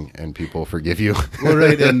darn thing and people forgive you. Well,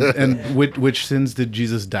 right. And which sins did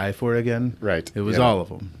Jesus die for again? Right. It was all of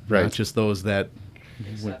them. Right. Not just those that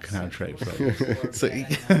were contrite. So,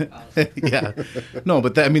 yeah. No,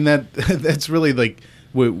 but that's really like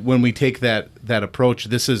when we take that approach,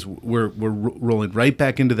 we're rolling right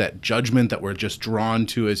back into that judgment that we're just drawn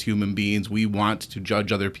to as human beings. We want to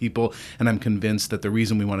judge other people, and I'm convinced that the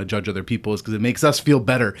reason we want to judge other people is because it makes us feel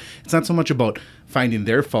better. It's not so much about finding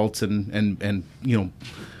their faults and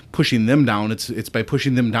pushing them down. It's by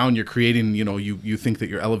pushing them down, you're creating, you think that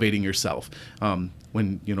you're elevating yourself.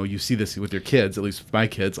 When you see this with your kids, at least with my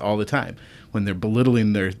kids, all the time, when they're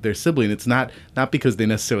belittling their sibling, it's not because they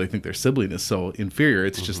necessarily think their sibling is so inferior.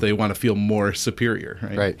 It's just they want to feel more superior,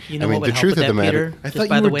 right? Right. What would the help truth with of the that, matter. Peter? I Just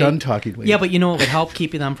thought you the were way- done talking. Wade. Yeah, but you know what would help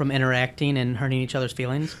keeping them from interacting and hurting each other's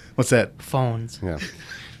feelings? What's that? Phones. Yeah.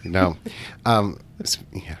 No.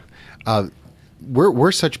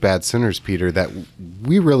 We're such bad sinners, Peter, that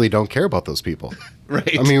we really don't care about those people.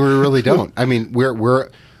 Right. I mean, we really don't. I mean,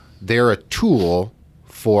 they're a tool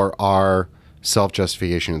for our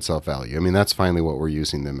self-justification and self-value. I mean, that's finally what we're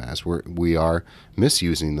using them as. We are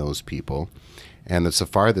misusing those people. And it's the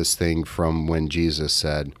farthest thing from when Jesus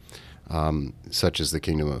said, such is the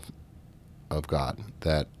kingdom of God,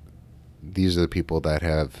 that these are the people that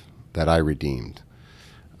I redeemed.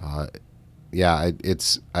 I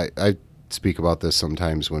speak about this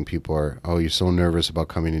sometimes when people are, you're so nervous about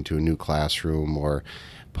coming into a new classroom or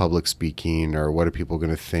public speaking, or what are people going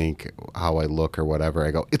to think, how I look or whatever.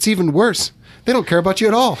 I go, it's even worse. They don't care about you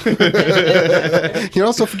at all.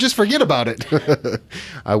 So just forget about it.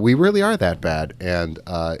 We really are that bad. And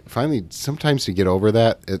finally, sometimes to get over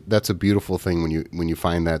that, that's a beautiful thing when you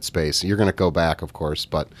find that space. You're going to go back, of course,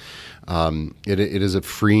 but it is a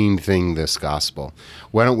freeing thing, this gospel.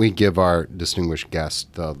 Why don't we give our distinguished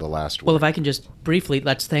guest the last word? Well, if I can just briefly,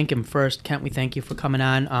 let's thank him first. Kent, we thank you for coming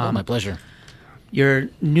on. My pleasure. You're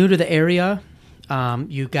new to the area.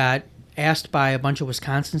 You got asked by a bunch of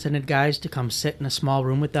Wisconsin-Synod guys to come sit in a small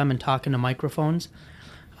room with them and talk into microphones.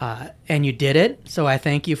 And you did it, so I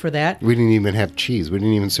thank you for that. We didn't even have cheese. We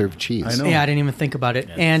didn't even serve cheese. I know. Yeah, I didn't even think about it.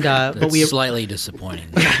 Yeah. And That's but slightly disappointing.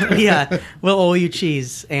 yeah, we'll owe you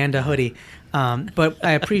cheese and a hoodie. But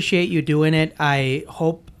I appreciate you doing it. I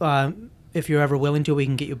hope if you're ever willing to, we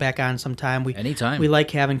can get you back on sometime. Anytime. We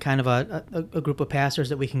like having kind of a group of pastors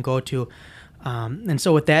that we can go to. And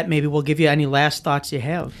so with that, maybe we'll give you any last thoughts you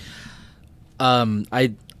have.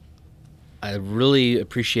 I really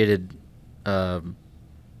appreciated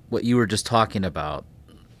what you were just talking about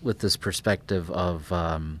with this perspective of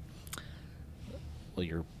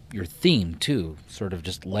your theme too, sort of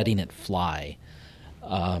just letting it fly.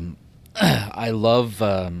 I love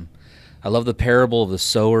the parable of the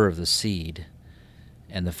sower of the seed,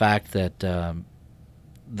 and the fact that the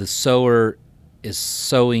sower is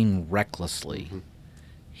sowing recklessly. Mm-hmm.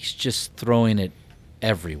 He's just throwing it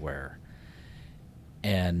everywhere,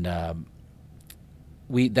 and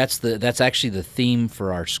that's actually the theme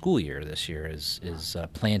for our school year this year is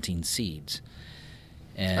planting seeds.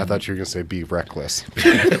 And I thought you were going to say be reckless.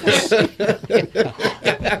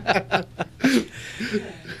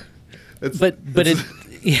 but it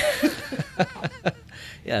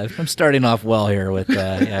yeah, I'm starting off well here with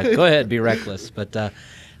go ahead, be reckless. But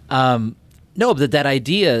no, but that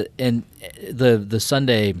idea, and the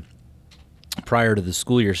Sunday prior to the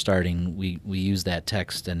school year starting, we used that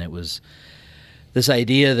text, and it was this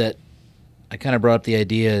idea that I kind of brought up the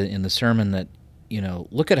idea in the sermon that,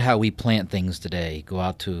 look at how we plant things today. Go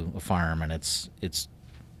out to a farm, and it's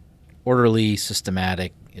orderly,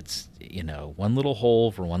 systematic. It's one little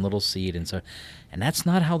hole for one little seed, and that's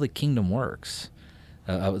not how the kingdom works,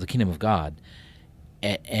 the kingdom of God.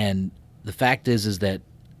 And the fact is that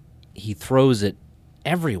He throws it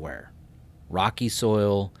everywhere. Rocky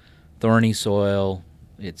soil, thorny soil.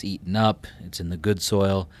 It's eaten up. It's in the good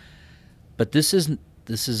soil. But this is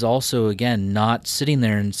this is also, again, not sitting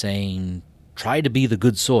there and saying, try to be the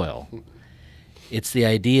good soil. It's the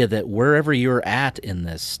idea that wherever you're at in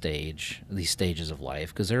this stage, these stages of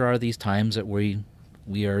life, because there are these times that we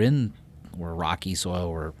are in, we're rocky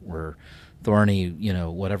soil, we're thorny,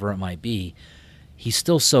 whatever it might be, he's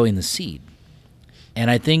still sowing the seed.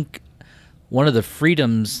 And I think one of the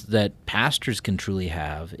freedoms that pastors can truly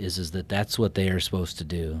have is that that's what they are supposed to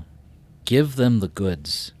do. Give them the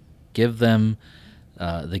goods. Give them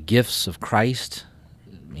the gifts of Christ.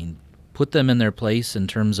 I mean, put them in their place in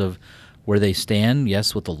terms of where they stand,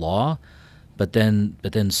 yes, with the law, but then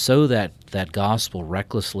sow that gospel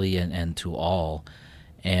recklessly and to all,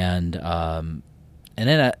 and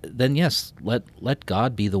then yes, let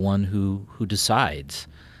God be the one who decides,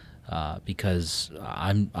 because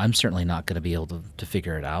I'm certainly not going to be able to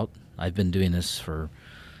figure it out. I've been doing this for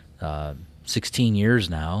 16 years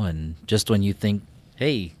now, and just when you think,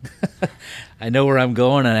 hey, I know where I'm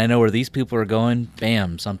going and I know where these people are going,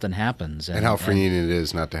 bam, something happens. And how freeing it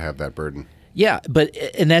is not to have that burden. Yeah,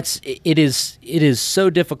 it is so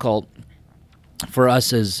difficult for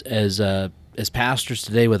us as pastors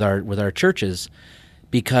today with our churches,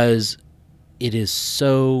 because it is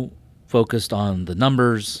so focused on the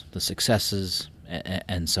numbers, the successes,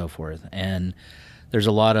 and so forth. And there's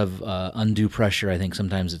a lot of undue pressure, I think,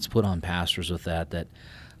 sometimes it's put on pastors with that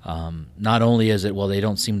not only is it, well, they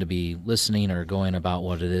don't seem to be listening or going about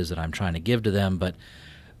what it is that I'm trying to give to them, but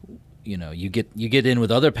you get in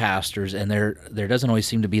with other pastors, and there doesn't always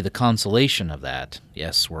seem to be the consolation of that.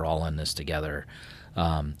 Yes, we're all in this together.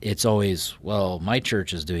 It's always, well, my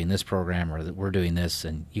church is doing this program, or we're doing this,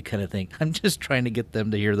 and you kind of think, I'm just trying to get them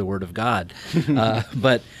to hear the word of God.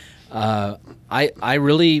 But I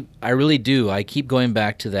really do. I keep going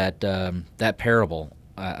back to that parable.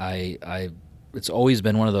 It's always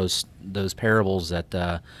been one of those parables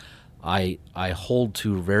that I hold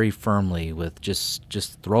to very firmly, with just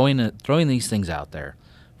throwing these things out there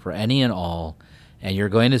for any and all, and you're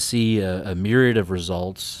going to see a myriad of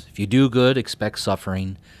results. If you do good, expect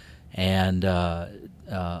suffering, and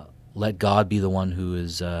let God be the one who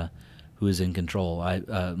is in control.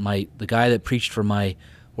 The guy that preached for my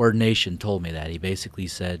ordination told me that. He basically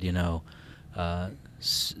said,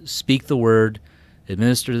 speak the word,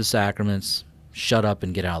 administer the sacraments, shut up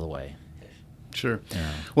and get out of the way. Sure. Yeah.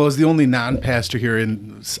 Well, as the only non-pastor here,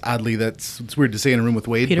 and oddly, it's weird to say in a room with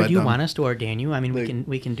Wade. Peter, but, do you want us to ordain you? I mean,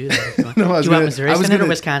 we can do that. If you want. No, Do you want Missouri Synod or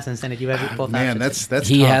Wisconsin Synod? You have both man, options. that's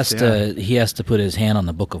He tough, has to put his hand on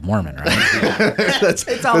the Book of Mormon, right?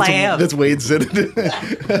 That's all I have. That's Wade's Synod.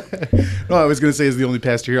 No, I was going to say, as the only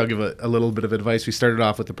pastor here, I'll give a little bit of advice. We started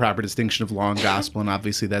off with the proper distinction of law and gospel, and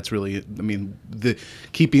obviously that's really,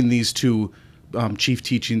 keeping these two chief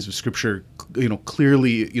teachings of Scripture,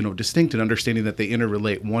 clearly, distinct, and understanding that they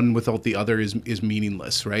interrelate. One without the other is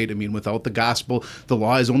meaningless, right? I mean, without the gospel, the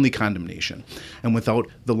law is only condemnation, and without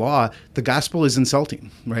the law, the gospel is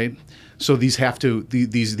insulting, right? So these have to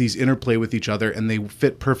these interplay with each other, and they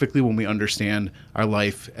fit perfectly when we understand our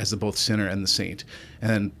life as the both sinner and the saint.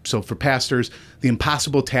 And so for pastors, the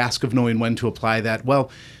impossible task of knowing when to apply that, well,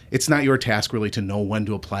 it's not your task really to know when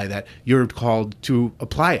to apply that. You're called to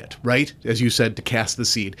apply it, right? As you said, to cast the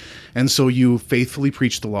seed. And so you faithfully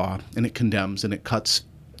preach the law, and it condemns, and it cuts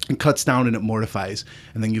down, and it mortifies.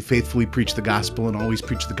 And then you faithfully preach the gospel, and always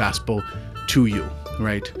preach the gospel to you,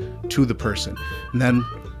 right? To the person. And then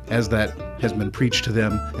as that has been preached to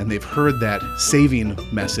them, and they've heard that saving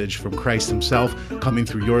message from Christ himself coming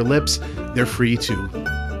through your lips, they're free to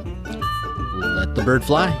let the bird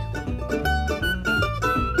fly.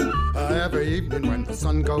 Every evening when the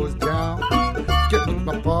sun goes down, get with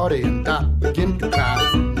my party and I begin to cry.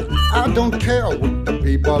 I don't care what the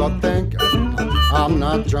people are thinking. I'm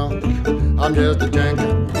not drunk, I'm just a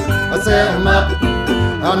drinker. I set 'em up,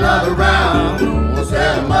 another round. I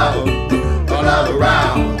set 'em up, another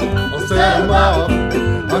round. I set 'em up,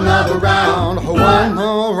 another round. One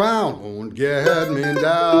more round won't get me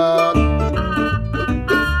down.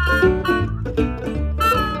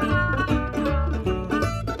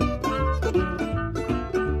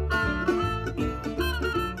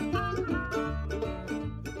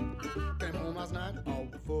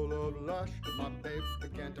 My babe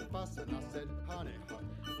began to fuss, and I said, honey,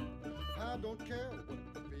 I don't care what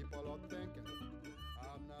the people are thinking.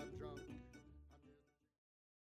 I'm not drunk.